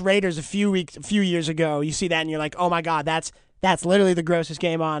 Jets-Raiders a few years ago, you see that and you're like, oh my God, that's literally the grossest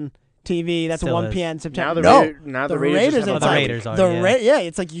game on TV. That's Still a 1 is. p.m. September. Now the the Raiders just have it's a the like, Raiders are, yeah,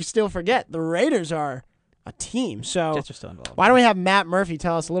 it's like you still forget. The Raiders are a team. So Jets are still involved. why don't we have Matt Murphy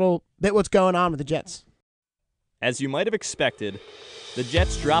tell us a little bit what's going on with the Jets? As you might have expected, the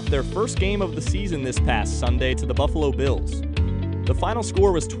Jets dropped their first game of the season this past Sunday to the Buffalo Bills. The final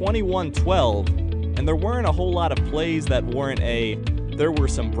score was 21-12, and there weren't a whole lot of plays that warrant a there were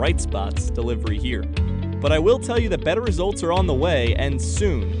some bright spots delivery here. But I will tell you that better results are on the way and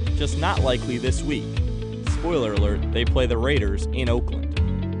soon, just not likely this week. Spoiler alert, they play the Raiders in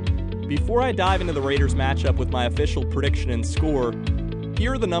Oakland. Before I dive into the Raiders matchup with my official prediction and score,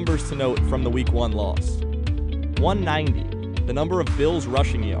 here are the numbers to note from the Week 1 loss. 190, the number of Bills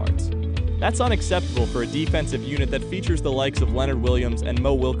rushing yards. That's unacceptable for a defensive unit that features the likes of Leonard Williams and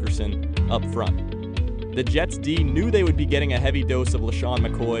Mo Wilkerson up front. The Jets D knew they would be getting a heavy dose of LaShawn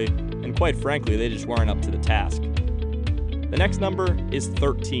McCoy, and quite frankly, they just weren't up to the task. The next number is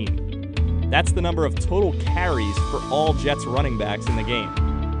 13. That's the number of total carries for all Jets running backs in the game.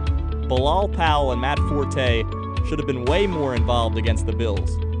 Bilal Powell and Matt Forte should have been way more involved against the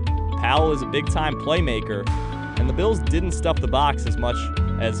Bills. Powell is a big-time playmaker, and the Bills didn't stuff the box as much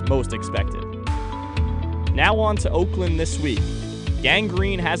as most expected. Now on to Oakland this week. Gang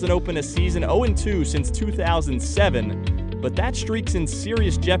Green hasn't opened a season 0-2 since 2007, but that streak's in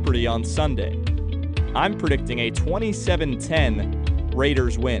serious jeopardy on Sunday. I'm predicting a 27-10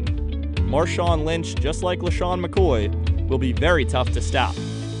 Raiders win. Marshawn Lynch, just like LaShawn McCoy, will be very tough to stop.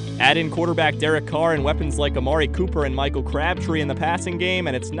 Add in quarterback Derek Carr and weapons like Amari Cooper and Michael Crabtree in the passing game,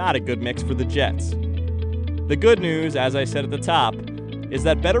 and it's not a good mix for the Jets. The good news, as I said at the top, is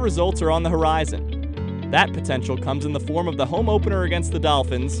that better results are on the horizon. That potential comes in the form of the home opener against the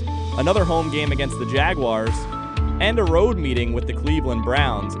Dolphins, another home game against the Jaguars, and a road meeting with the Cleveland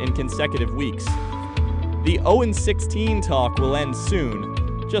Browns in consecutive weeks. The 0-16 talk will end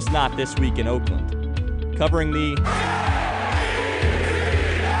soon, just not this week in Oakland. Covering the...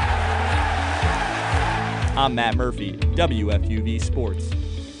 I'm Matt Murphy, WFUV Sports.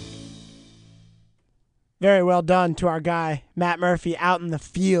 Very well done to our guy, Matt Murphy, out in the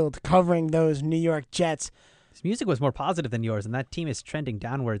field covering those New York Jets. His music was more positive than yours, and that team is trending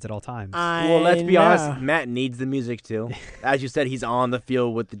downwards at all times. Well, let's be honest, Matt needs the music too. As you said, he's on the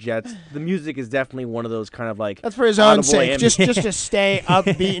field with the Jets. The music is definitely one of those kind of like... That's for his own sake, just to stay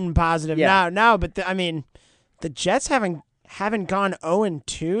upbeat and positive. Yeah. No, but the Jets haven't gone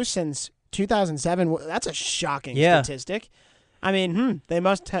 0-2 since 2007. That's a shocking statistic. They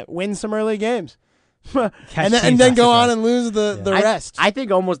must win some early games. and then go on and lose the rest. I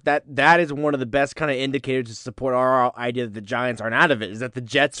think almost that is one of the best kind of indicators to support our idea that the Giants aren't out of it, is that the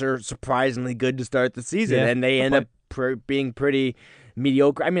Jets are surprisingly good to start the season, and they end up being pretty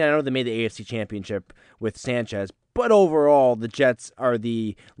mediocre. I know they made the AFC Championship with Sanchez, but overall, the Jets are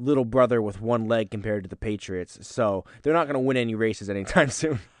the little brother with one leg compared to the Patriots, so they're not going to win any races anytime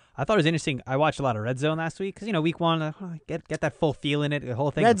soon. I thought it was interesting. I watched a lot of Red Zone last week because, Week 1, get that full feel in it, the whole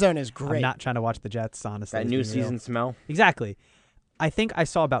thing. Red Zone is great. I'm not trying to watch the Jets, honestly. That new season smell. Exactly. I think I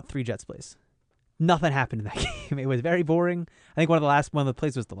saw about 3 Jets plays. Nothing happened in that game. It was very boring. I think one of the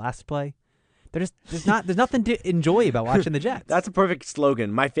plays was the last play. There's nothing to enjoy about watching the Jets. That's a perfect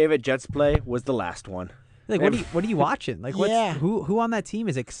slogan. My favorite Jets play was the last one. Like, what are you watching? Like, who on that team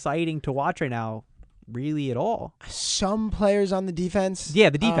is exciting to watch right now? Really at all? Some players on the defense. Yeah,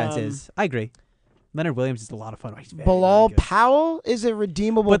 the defense is. I agree. Leonard Williams is a lot of fun. He's Bilal Powell is a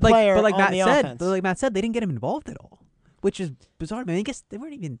redeemable player on the offense. But like Matt said, they didn't get him involved at all, which is bizarre. I guess they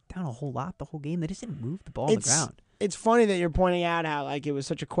weren't even down a whole lot the whole game. They just didn't move the ball on the ground. It's funny that you're pointing out how it was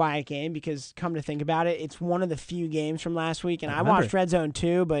such a quiet game, because come to think about it, it's one of the few games from last week, and I watched Red Zone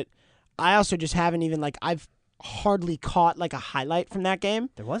too, but I also just haven't even I've hardly caught a highlight from that game.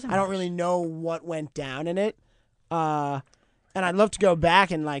 There wasn't. I don't really know what went down in it, and I'd love to go back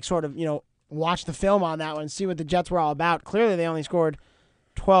and watch the film on that one, see what the Jets were all about. Clearly, they only scored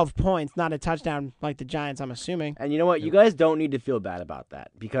 12 points, not a touchdown like the Giants, I'm assuming. And you know what? You guys don't need to feel bad about that,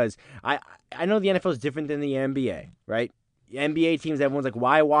 because I know the NFL is different than the NBA, right? NBA teams, everyone's like,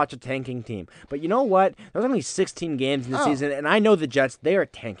 why watch a tanking team? But you know what? There's only 16 games in the season, and I know the Jets, they are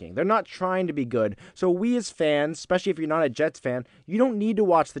tanking. They're not trying to be good. So we as fans, especially if you're not a Jets fan, you don't need to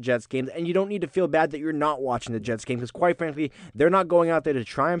watch the Jets games, and you don't need to feel bad that you're not watching the Jets game, because quite frankly, they're not going out there to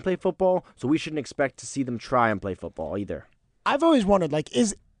try and play football, so we shouldn't expect to see them try and play football either. I've always wondered,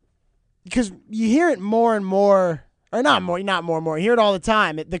 because you hear it more and more, or not more and more, you hear it all the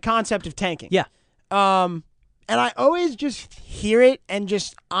time, the concept of tanking. Yeah. And I always just hear it, and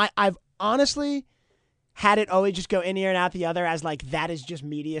I've honestly had it always just go in ear and out the other as that is just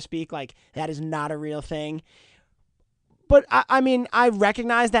media speak, that is not a real thing. But I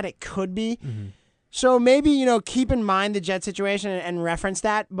recognize that it could be. Mm-hmm. So maybe, keep in mind the Jet situation and reference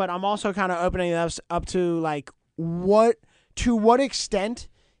that, but I'm also kind of opening it up to what extent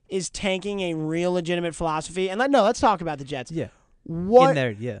is tanking a real legitimate philosophy? And let's talk about the Jets. Yeah.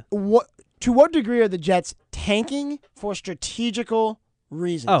 To what degree are the Jets tanking for strategical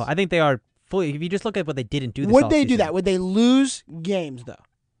reasons? Oh, I think they are fully. If you just look at what they didn't do, this Would they do offseason. that? Would they lose games though?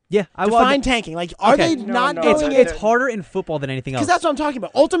 Yeah, I would. Define tanking. Like, are Okay. they not No, going? It's harder in football than anything else. Because that's what I'm talking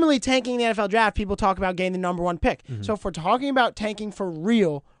about. Ultimately, tanking the NFL draft, people talk about getting the number 1 pick. Mm-hmm. So if we're talking about tanking for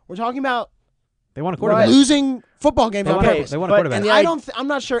real, we're talking about They want a quarterback. losing football games They on want, purpose. they want a But- quarterback. and And I'm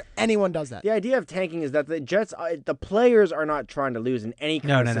not sure anyone does that. The idea of tanking is that the Jets, the players are not trying to lose in any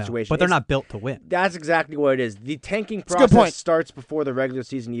kind of situation. But they're It's- not built to win. That's exactly what it is. The tanking a good point. process starts before the regular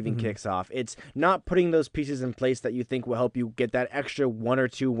season even Mm-hmm. kicks off. It's not putting those pieces in place that you think will help you get that extra 1 or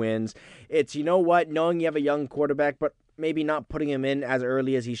 2 wins. It's, you know what, knowing you have a young quarterback, but maybe not putting him in as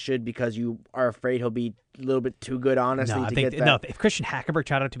early as he should because you are afraid he'll be a little bit too good, honestly, No, I to think get that. no. If Christian Hackenberg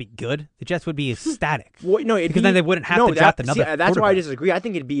turned out to be good, the Jets would be ecstatic. Well, no, Because then they wouldn't have to draft another that's why I quarterback. disagree. I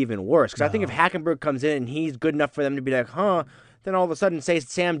think it'd be even worse because I think if Hackenberg comes in and he's good enough for them to be like, huh, then all of a sudden, say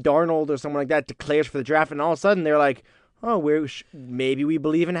Sam Darnold or someone like that declares for the draft, and all of a sudden they're like, oh, maybe we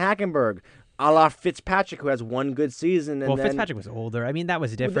believe in Hackenberg, a la Fitzpatrick, who has 1 good season. And Well, then, Fitzpatrick was older. I mean, that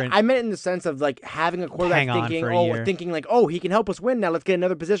was different. I meant in the sense of like having a quarterback Hang on thinking, for a year. he can help us win. Now let's get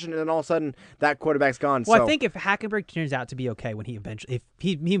another position, and then all of a sudden that quarterback's gone. Well, so I think if Hackenberg turns out to be okay when he eventually, if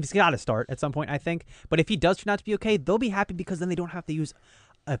he's got to start at some point, I think. But if he does turn out to be okay, they'll be happy because then they don't have to use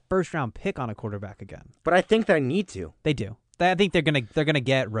a first-round pick on a quarterback again. but I think they need to. They do. I think they're gonna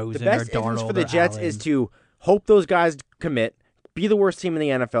get The Rosen or best Darnold influence for the or Jets Allen. is to hope those guys commit, be the worst team in the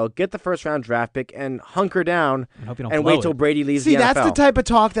NFL, get the first round draft pick, and hunker down And hope you don't and blow wait till it. Brady leaves See, the NFL. that's the type of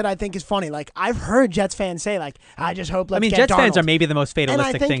talk that I think is funny. Like, I've heard Jets fans say, like, I just hope let's I mean, get Jets fans Darnold. are maybe the most And I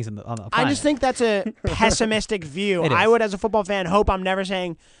fatalistic think- things on the planet. I just think that's a pessimistic view. It I is. would, as a football fan, hope I'm never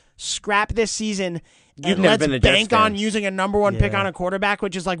saying scrap this season You've and never let's been a Jets bank fan. on using a number 1 pick Yeah. on a quarterback,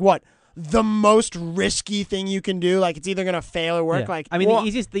 which is like what? The most risky thing you can do. Like, it's either going to fail or work. Yeah. Like, I mean, well,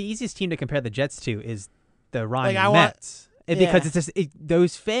 the easiest team to compare the Jets to is the Ryan Like, I want- Mets. Because yeah. it's just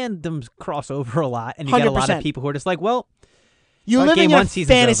those fandoms cross over a lot, and you get a lot of 100%. people who are just like, well, you're like living game in one a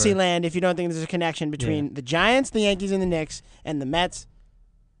season's fantasy over. land if you don't think there's a connection between the Giants, the Yankees, and the Knicks, and the Mets.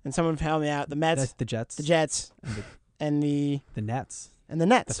 And someone help me out. The Mets, that's the Jets, the Jets, and the Nets,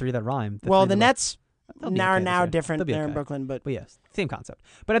 Nets. the 3 that rhyme. Well, three the that Nets They'll be are okay now this year. different. They'll be They're in okay. Brooklyn, but But yes, same concept.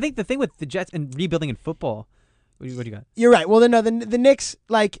 But I think the thing with the Jets and rebuilding in football, what do you got? you're right. Well, then no, the Knicks,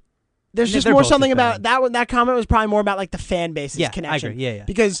 like, there's Yeah, just they're more both something just about bad. that one. That comment was probably more about like the fan base's Yeah, connection. I agree. Yeah, yeah.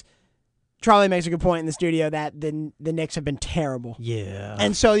 Because Charlie makes a good point in the studio that the Knicks have been terrible. Yeah.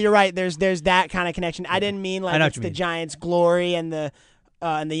 And so you're right. There's that kind of connection. I didn't mean I like know it's what you the mean. Giants' glory and the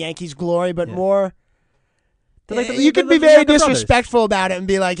Yankees' glory, but Yeah. more. They're like the- you could they're be the very younger brothers. disrespectful about it and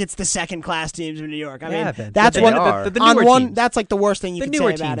be like it's the second class teams in New York. I Yeah, mean, Ben. that's They what are. the on newer one. teams. That's like the worst thing you the could newer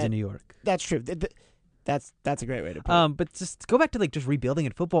say about teams it. in New York. That's true. That's a great way to put it. But just go back to like just rebuilding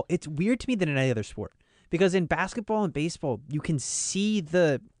in football. It's weird to me than in any other sport because in basketball and baseball, you can see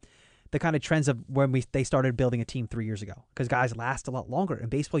the kind of trends of when they started building a team 3 years ago because guys last a lot longer. In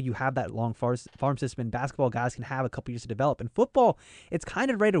baseball, you have that long farm system. In basketball, guys can have a couple years to develop. In football, it's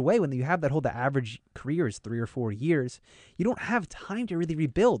kind of right away when you have that whole the average career is 3 or 4 years. You don't have time to really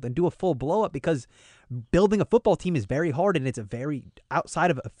rebuild and do a full blow up because building a football team is very hard and it's a very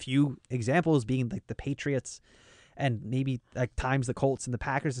outside of a few examples being like the Patriots and maybe like times the Colts and the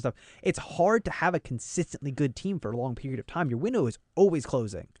Packers and stuff. It's hard to have a consistently good team for a long period of time. Your window is always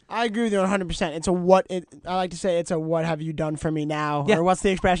closing. I agree with you 100%. It's a what. I like to say it's a what have you done for me now, Yeah. or what's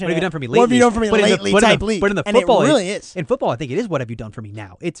the expression? What have you done for me What have lately? you done for me But in the- lately? but in the- type league. but in the And football, it really is. In football, I think it is what have you done for me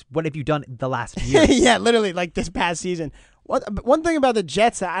now. It's what have you done the last year. Yeah, literally, like this past season. One thing about the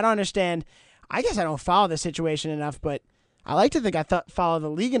Jets that I don't understand, I guess I don't follow the situation enough, but I like to think I follow the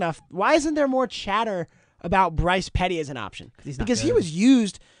league enough. Why isn't there more chatter about Bryce Petty as an option? He's not Because he good. was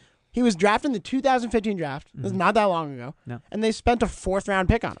used. He was drafted in the 2015 draft. It was not that long ago. No. And they spent a 4th round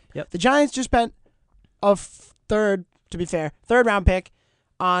pick on him. Yep. The Giants just spent a third round pick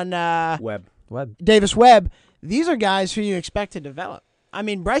on Webb. Webb. Davis Webb. These are guys who you expect to develop. I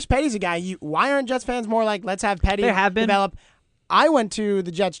mean, Bryce Petty's a guy. Why aren't Jets fans more like, let's have Petty There have been. develop? I went to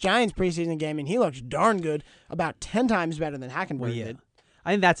the Jets-Giants preseason game, and he looked darn good, about 10 times better than Hackenberg did.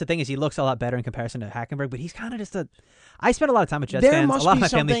 I think that's the thing is he looks a lot better in comparison to Hackenberg, but he's kind of just a. I spent a lot of time with Jets There fans. must A lot be of my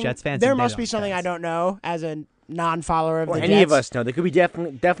family's something. Jets fans. There and they must be aren't something I fans. don't know as a non-follower of Or the any Jets. of us know. There could be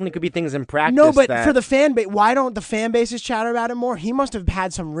definitely could be things in practice. No, but that, for the fan base, why don't the fan bases chatter about it more? He must have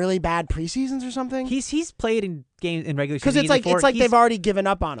had some really bad preseasons or something. He's played in games in regular season Because it's like before. they've already given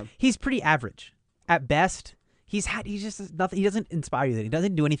up on him. He's pretty average at best. He's just nothing. He doesn't inspire you. He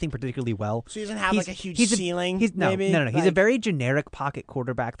doesn't do anything particularly well. So he doesn't have He's- like a huge he's ceiling. No. maybe? He's a Like- very generic pocket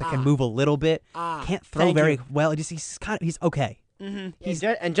quarterback that can move a little bit. Can't throw thank very you. well. He's okay.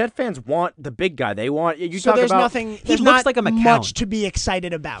 And Jet fans want the big guy. They want you. So talk there's about nothing. He There's looks not like a McCown. much to be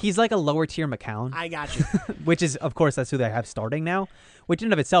excited about. He's like a lower tier McCown, I got you. which is, of course, that's who they have starting now. Which in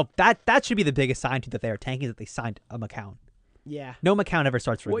and of itself, that should be the biggest sign to that they are tanking, that they signed a McCown. Yeah. No McCown ever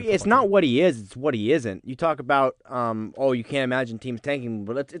starts for a Well, good it's football not team. what he is; it's what he isn't. You talk about, you can't imagine teams tanking,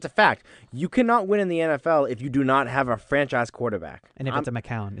 but it's a fact. You cannot win in the NFL if you do not have a franchise quarterback. And if it's a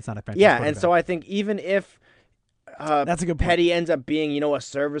McCown, it's not a franchise Yeah, and quarterback. so I think even if That's a good point. Petty ends up being, a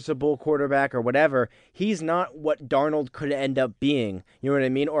serviceable quarterback or whatever, he's not what Darnold could end up being. You know what I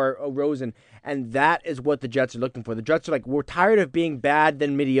mean? Or Rosen. And that is what the Jets are looking for. The Jets are like, we're tired of being bad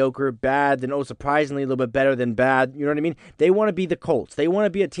then mediocre, bad then, surprisingly a little bit better than bad. You know what I mean? They want to be the Colts. They want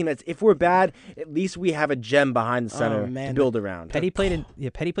to be a team that's, if we're bad, at least we have a gem behind the center to build around. Petty played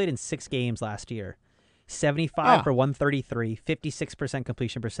in 6 games last year. 75 for 133, 56%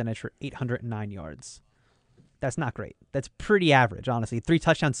 completion percentage for 809 yards. That's not great. That's pretty average, honestly. 3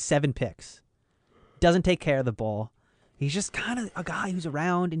 touchdowns, 7 picks. Doesn't take care of the ball. He's just kind of a guy who's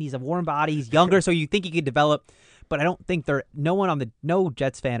around, and he's a warm body. He's younger, so you think he could develop. But I don't think no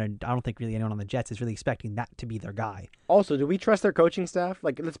Jets fan, and I don't think really anyone on the Jets is really expecting that to be their guy. Also, do we trust their coaching staff?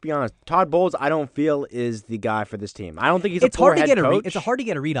 Like, let's be honest. Todd Bowles, I don't feel is the guy for this team. I don't think he's It's hard to get coach. It's hard to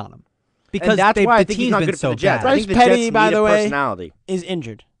get a read on him because And that's why I the think he's team's not been good for so the Jets. bad. I think the Bryce Petty, Jets by need the a way, personality. is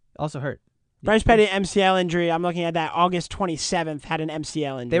injured. Also hurt. Bryce Petty, MCL injury. I'm looking at that. August 27th had an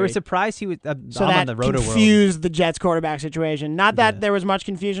MCL injury. They were surprised he was So I'm that on the Roto World. confused the Jets quarterback situation. Not that Yeah. there was much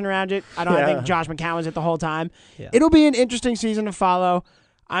confusion around it. I think Josh McCown was it the whole time. Yeah. It'll be an interesting season to follow.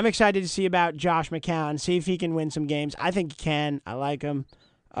 I'm excited to see about Josh McCown, see if he can win some games. I think he can. I like him.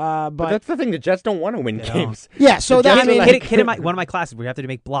 But that's the thing. The Jets don't want to win They games. yeah, so The that I Jets are mean, like- Kid in one of my classes, we have to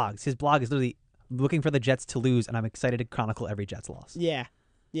make blogs. His blog is literally looking for the Jets to lose, and I'm excited to chronicle every Jets loss. yeah.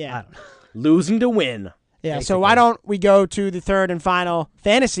 I don't know. Losing to win. Yeah, so Basically. why don't we go to the third and final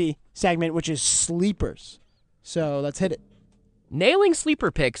fantasy segment, which is sleepers. So let's hit it. Nailing sleeper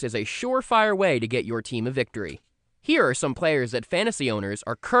picks is a surefire way to get your team a victory. Here are some players that fantasy owners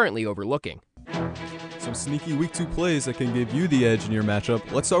are currently overlooking. Some sneaky week 2 plays that can give you the edge in your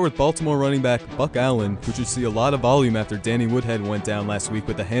matchup. Let's start with Baltimore running back Buck Allen, who should see a lot of volume after Danny Woodhead went down last week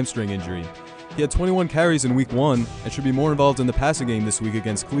with a hamstring injury. He had 21 carries in week 1 and should be more involved in the passing game this week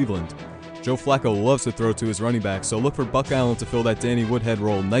against Cleveland. Joe Flacco loves to throw to his running back, so look for Buck Allen to fill that Danny Woodhead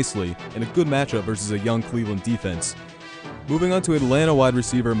role nicely in a good matchup versus a young Cleveland defense. Moving on to Atlanta wide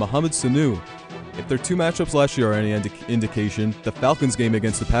receiver Mohamed Sanu. If their 2 matchups last year are any indication, the Falcons game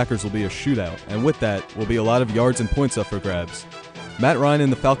against the Packers will be a shootout, and with that will be a lot of yards and points up for grabs. Matt Ryan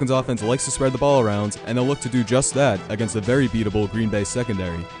and the Falcons offense likes to spread the ball around, and they'll look to do just that against a very beatable Green Bay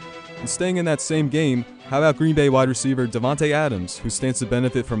secondary. And staying in that same game, how about Green Bay wide receiver Devontae Adams, who stands to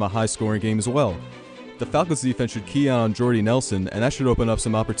benefit from a high-scoring game as well? The Falcons defense should key on Jordy Nelson, and that should open up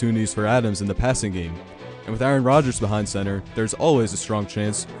some opportunities for Adams in the passing game. And with Aaron Rodgers behind center, there's always a strong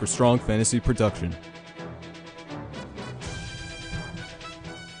chance for strong fantasy production.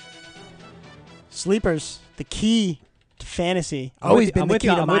 Sleepers, the key to fantasy. Always been I'm the with key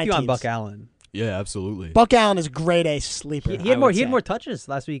you, to I'm my with you on teams. Buck Allen. Yeah, absolutely. Buck Allen is grade A sleeper. He had I more. would He had say. more touches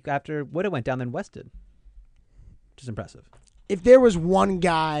last week after Woodhead went down than West did, which is impressive. If there was one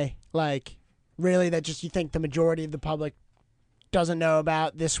guy, like, really that just you think the majority of the public doesn't know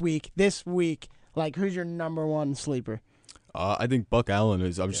about this week, like, who's your number one sleeper? I think Buck Allen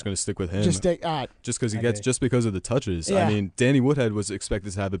is. I'm just going to stick with him. Just Just because agree. because of the touches. Yeah. I mean, Danny Woodhead was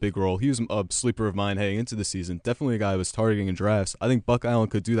expected to have a big role. He was a sleeper of mine heading into the season. Definitely a guy I was targeting in drafts. I think Buck Allen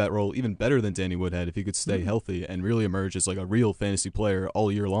could do that role even better than Danny Woodhead if he could stay healthy and really emerge as like a real fantasy player all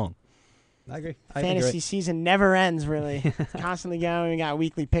year long. I agree. fantasy season never ends, really. Constantly going. We got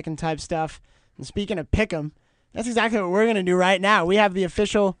weekly pick'em type stuff. And speaking of pick'em, that's exactly what we're going to do right now. We have the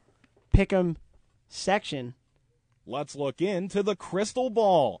official pick'em section. Let's look into the crystal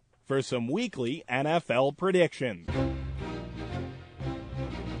ball for some weekly NFL predictions.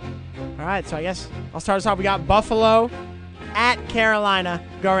 All right, so I guess I'll start us off. We got Buffalo at Carolina.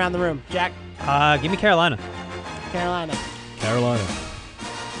 Go around the room. Jack, Give me Carolina. Carolina. Carolina.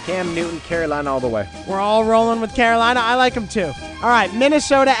 Cam Newton, Carolina all the way. We're all rolling with Carolina. I like them too. All right,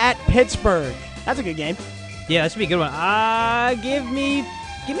 Minnesota at Pittsburgh. That's a good game. Yeah, that should be a good one. Give me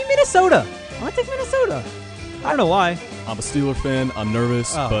Minnesota. I want to take Minnesota. I don't know why. I'm a Steeler fan. I'm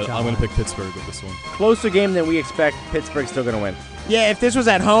nervous, Oh, but God. I'm going to pick Pittsburgh with this one. Closer game than we expect. Pittsburgh's still going to win. Yeah, if this was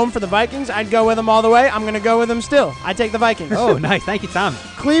at home for the Vikings, I'd go with them all the way. I'm going to go with them still. I take the Vikings. Oh, nice. Thank you, Tom.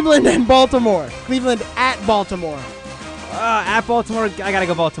 Cleveland and Baltimore. Cleveland at Baltimore. At Baltimore, I got to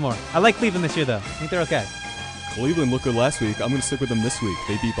go Baltimore. I like Cleveland this year, though. I think they're okay. Cleveland looked good last week. I'm going to stick with them this week.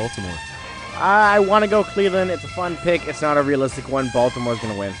 They beat Baltimore. I want to go Cleveland. It's a fun pick. It's not a realistic one. Baltimore's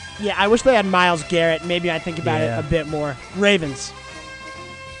going to win. Yeah, I wish they had Myles Garrett. Maybe I think about Yeah. it a bit more. Ravens.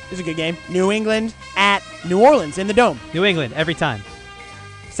 This is a good game. New England at New Orleans in the Dome. New England every time.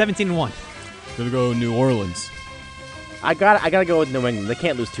 17-1. Gonna go New Orleans. I gotta go with New England. They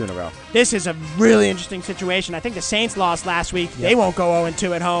can't lose 2 in a row. This is a really interesting situation. I think the Saints lost last week. They won't go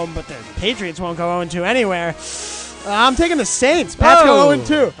 0-2 at home, but the Patriots won't go 0-2 anywhere. I'm taking the Saints. Pats go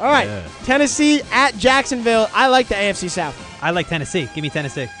 0-2. All right. Yeah. Tennessee at Jacksonville. I like the AFC South. I like Tennessee. Give me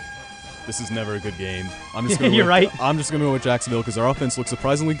Tennessee. This is never a good game. I'm just gonna You're right. I'm just gonna go with Jacksonville because our offense looked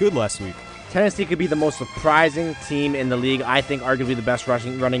surprisingly good last week. Tennessee could be the most surprising team in the league. I think arguably the best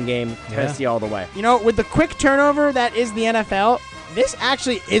running game. Tennessee all the way. You know, with the quick turnover that is the NFL, this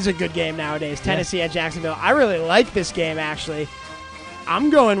actually is a good game nowadays. Tennessee at Jacksonville. I really like this game, actually. I'm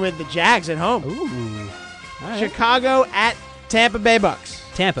going with the Jags at home. Ooh. All right. Chicago at Tampa Bay Bucks.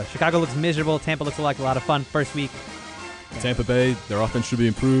 Tampa. Chicago looks miserable. Tampa looks like a lot of fun first week. Tampa Bay, their offense should be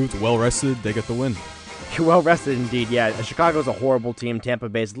improved. Well rested, they get the win. Well rested indeed, yeah. Chicago's a horrible team. Tampa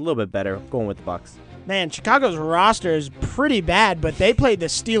Bay's a little bit better. Going with the Bucks. Man, Chicago's roster is pretty bad, but they played the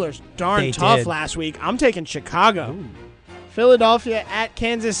Steelers darn They tough did. last week. I'm taking Chicago. Philadelphia at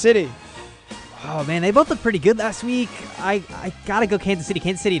Kansas City. Oh, man, they both looked pretty good last week. I got to go Kansas City.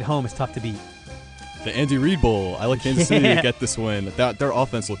 Kansas City at home is tough to beat. The Andy Reid Bowl. I like Kansas City Yeah. to get this win. Their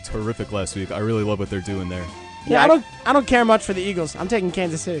offense looked terrific last week. I really love what they're doing there. Yeah, Yeah, I don't care much for the Eagles. I'm taking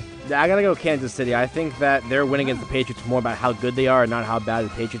Kansas City. I gotta go Kansas City. I think that their win against the Patriots is more about how good they are and not how bad the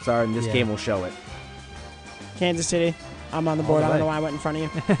Patriots are, and this Yeah. game will show it. Kansas City. I'm on the board. the I don't way. know why I went in front of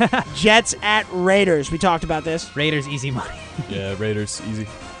you. Jets at Raiders. We talked about this. Raiders, easy money. Yeah, Raiders, easy.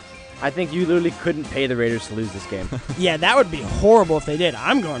 I think you literally couldn't pay the Raiders to lose this game. Yeah, that would be horrible if they did.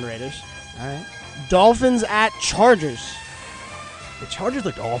 I'm going Raiders. All right. Dolphins at Chargers. The Chargers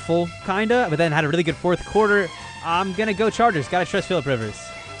looked awful, kind of, but then had a really good fourth quarter. I'm going to go Chargers. Got to trust Phillip Rivers.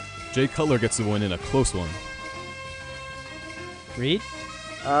 Jay Cutler gets the win in a close one. Reed?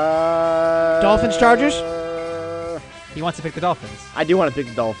 Dolphins, Chargers? He wants to pick the Dolphins. I do want to pick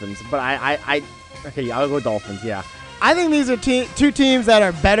the Dolphins, but okay, I'll go Dolphins, yeah. I think these are two teams that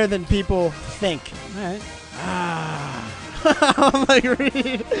are better than people think. All right. I'm like,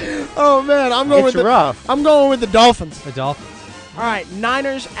 Reed. Oh man, I'm going It's with rough. I'm going with the Dolphins. The Dolphins. All right,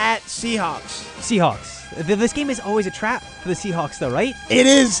 Niners at Seahawks. Seahawks. This game is always a trap for the Seahawks, though, right? It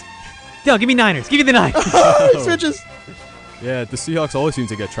is. No, give me Niners. Give me the Niners. Switches. Yeah, the Seahawks always seem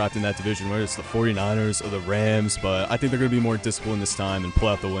to get trapped in that division, whether it's the 49ers or the Rams, but I think they're going to be more disciplined this time and pull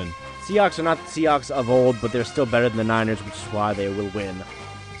out the win. Seahawks are not the Seahawks of old, but they're still better than the Niners, which is why they will win.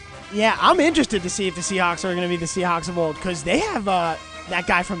 Yeah, I'm interested to see if the Seahawks are going to be the Seahawks of old because they have that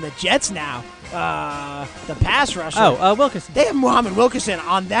guy from the Jets now, the pass rusher. Wilkerson. They have Muhammad Wilkerson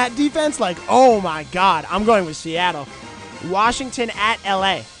on that defense. Like, oh my God, I'm going with Seattle. Washington at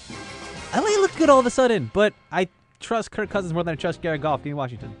LA. LA looked good all of a sudden, but I trust Kirk Cousins more than I trust Jared Goff. Give me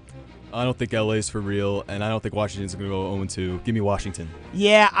Washington. I don't think LA's for real, and I don't think Washington's going to go 0-2. Give me Washington.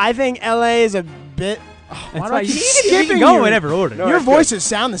 Yeah, I think LA is a bit. Why That's do I fine. keep You skipping can go in you? whatever order. No, Your that's good. voices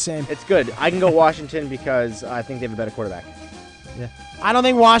sound the same. It's good. I can go Washington because I think they have a better quarterback. I don't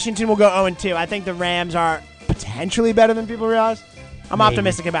think Washington will go 0-2. I think the Rams are potentially better than people realize. I'm Maybe.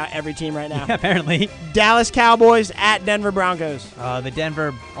 optimistic about every team right now. Yeah, apparently. Dallas Cowboys at Denver Broncos. The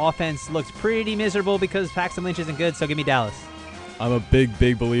Denver offense looks pretty miserable because Paxton Lynch isn't good, so give me Dallas. I'm a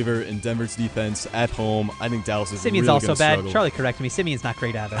big believer in Denver's defense at home. I think Dallas is Simeon's really also gonna bad. struggle. Charlie corrected me. Simeon's not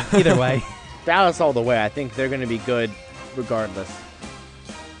great either. Either way. Dallas all the way. I think they're going to be good regardless.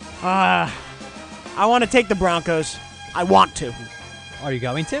 I want to take the Broncos. I want to. Are you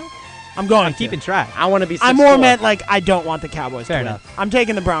going to? I'm going I'm to. keeping track. I want to be 6'4". I more meant like I don't want the Cowboys Fair to win. enough. I'm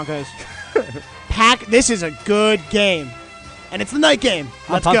taking the Broncos. This is a good game. And it's the night game.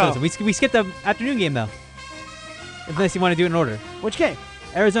 I'm Let's pumped go. for this. We skipped the afternoon game, though. Unless you want to do it in order. Which game?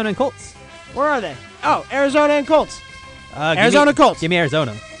 Arizona and Colts. Where are they? Oh, Arizona and Colts. Give Arizona me- Colts. Give me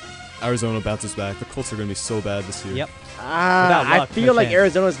Arizona. Arizona bounces back. The Colts are going to be so bad this year. Yep. I luck, feel no like chance.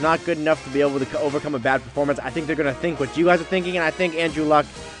 Arizona's not good enough to be able to overcome a bad performance. I think they're going to think what you guys are thinking, and I think Andrew Luck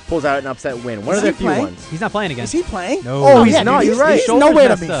pulls out an upset win. One Is of their he few playing? ones. He's not playing again. Is he playing? No. Oh, he's yeah, not. dude, You're right. He's Shoulder's nowhere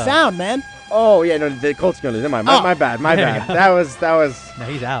to be messed up. found, man. Oh yeah, no, the Colts are going to lose. Never mind. Oh. My bad. My There you bad. go. That was. No,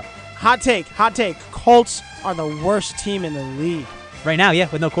 he's out. Hot take. Colts are the worst team in the league. Right now, yeah,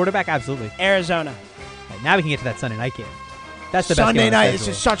 with no quarterback, absolutely. Arizona. Right, now we can get to that Sunday night game. That's the best Sunday game on the night. This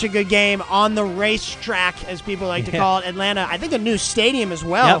schedule. is such a good game on the racetrack, as people like to Yeah. call it. Atlanta. I think a new stadium as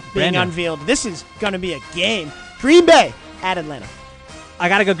well Yep, being brand new. unveiled. This is going to be a game. Green Bay at Atlanta. I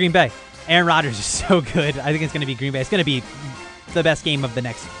got to go Green Bay. Aaron Rodgers is so good. I think it's going to be Green Bay. It's going to be the best game of the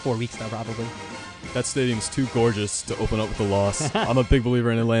next 4 weeks, though, probably. That stadium's too gorgeous to open up with a loss. I'm a big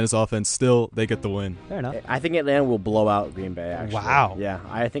believer in Atlanta's offense. Still, they get the win. Fair enough. I think Atlanta will blow out Green Bay, actually. Wow. Yeah,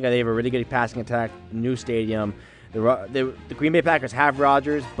 I think they have a really good passing attack, new stadium. The Green Bay Packers have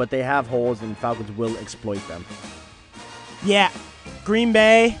Rodgers, but they have holes, and Falcons will exploit them. Yeah, Green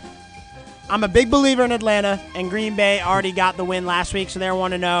Bay. I'm a big believer in Atlanta, and Green Bay already got the win last week, so they're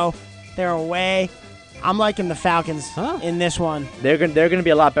 1-0. They're away. I'm liking the Falcons in this one. They're gonna be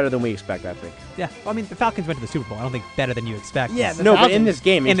a lot better than we expect, I think. Yeah, well, I mean, the Falcons went to the Super Bowl. I don't think better than you expect. Yeah, the No, but Falcons. in this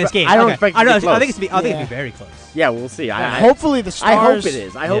game, in this game, I don't okay. expect it to be close. I think it's I think it'd be very close. Yeah, we'll see. Hopefully the Stars. I hope it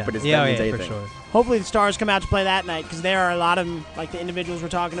is. I hope it is. Yeah, That means for anything. sure. Hopefully the Stars come out to play that night because there are a lot of them, like the individuals we're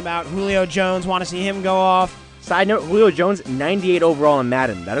talking about. Julio Jones, want to see him go off. Side note: Julio Jones, 98 overall in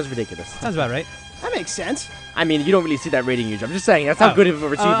Madden. That is ridiculous. Sounds about right. That makes sense. I mean, you don't really see that rating usually. I'm just saying that's how good of a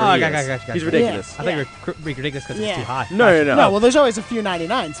receiver he is. Gotcha. He's ridiculous. I think we're ridiculous because it's too high. No. No, well, there's always a few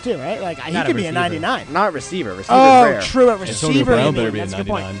 99s too, right? Like he Not could a be a receiver. 99. Not receiver. Receiver's Oh, rare. true. At Antonio receiver, Brown you better mean. be a That's a good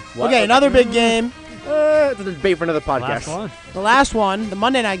point. 99. What? Okay, another big game. It's a debate for another podcast. Last one. The last one, the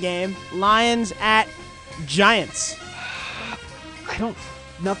Monday night game, Lions at Giants.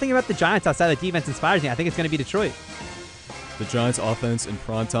 Nothing about the Giants outside the defense inspires me. I think it's going to be Detroit. The Giants' offense in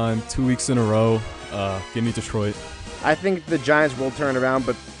prime time, 2 weeks in a row. Give me Detroit. I think the Giants will turn around,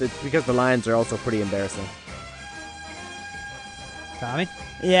 but because the Lions are also pretty embarrassing. Tommy?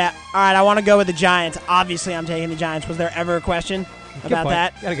 Yeah. All right, I want to go with the Giants. Obviously, I'm taking the Giants. Was there ever a question about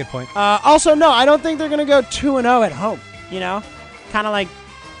that? Got a good point. Also, no, I don't think they're going to go 2-0 at home. You know, kind of like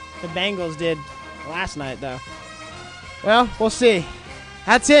the Bengals did last night, though. Well, we'll see.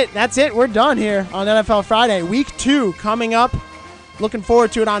 That's it. We're done here on NFL Friday. Week 2 coming up. Looking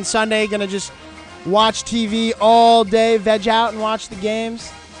forward to it on Sunday. Going to just watch TV all day, veg out, and watch the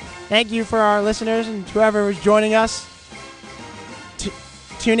games. Thank you for our listeners and whoever was joining us.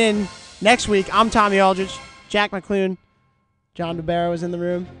 Tune in next week. I'm Tommy Aldrich, Jack McClune, John DeBarrow is in the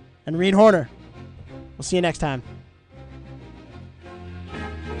room, and Reed Horner. We'll see you next time.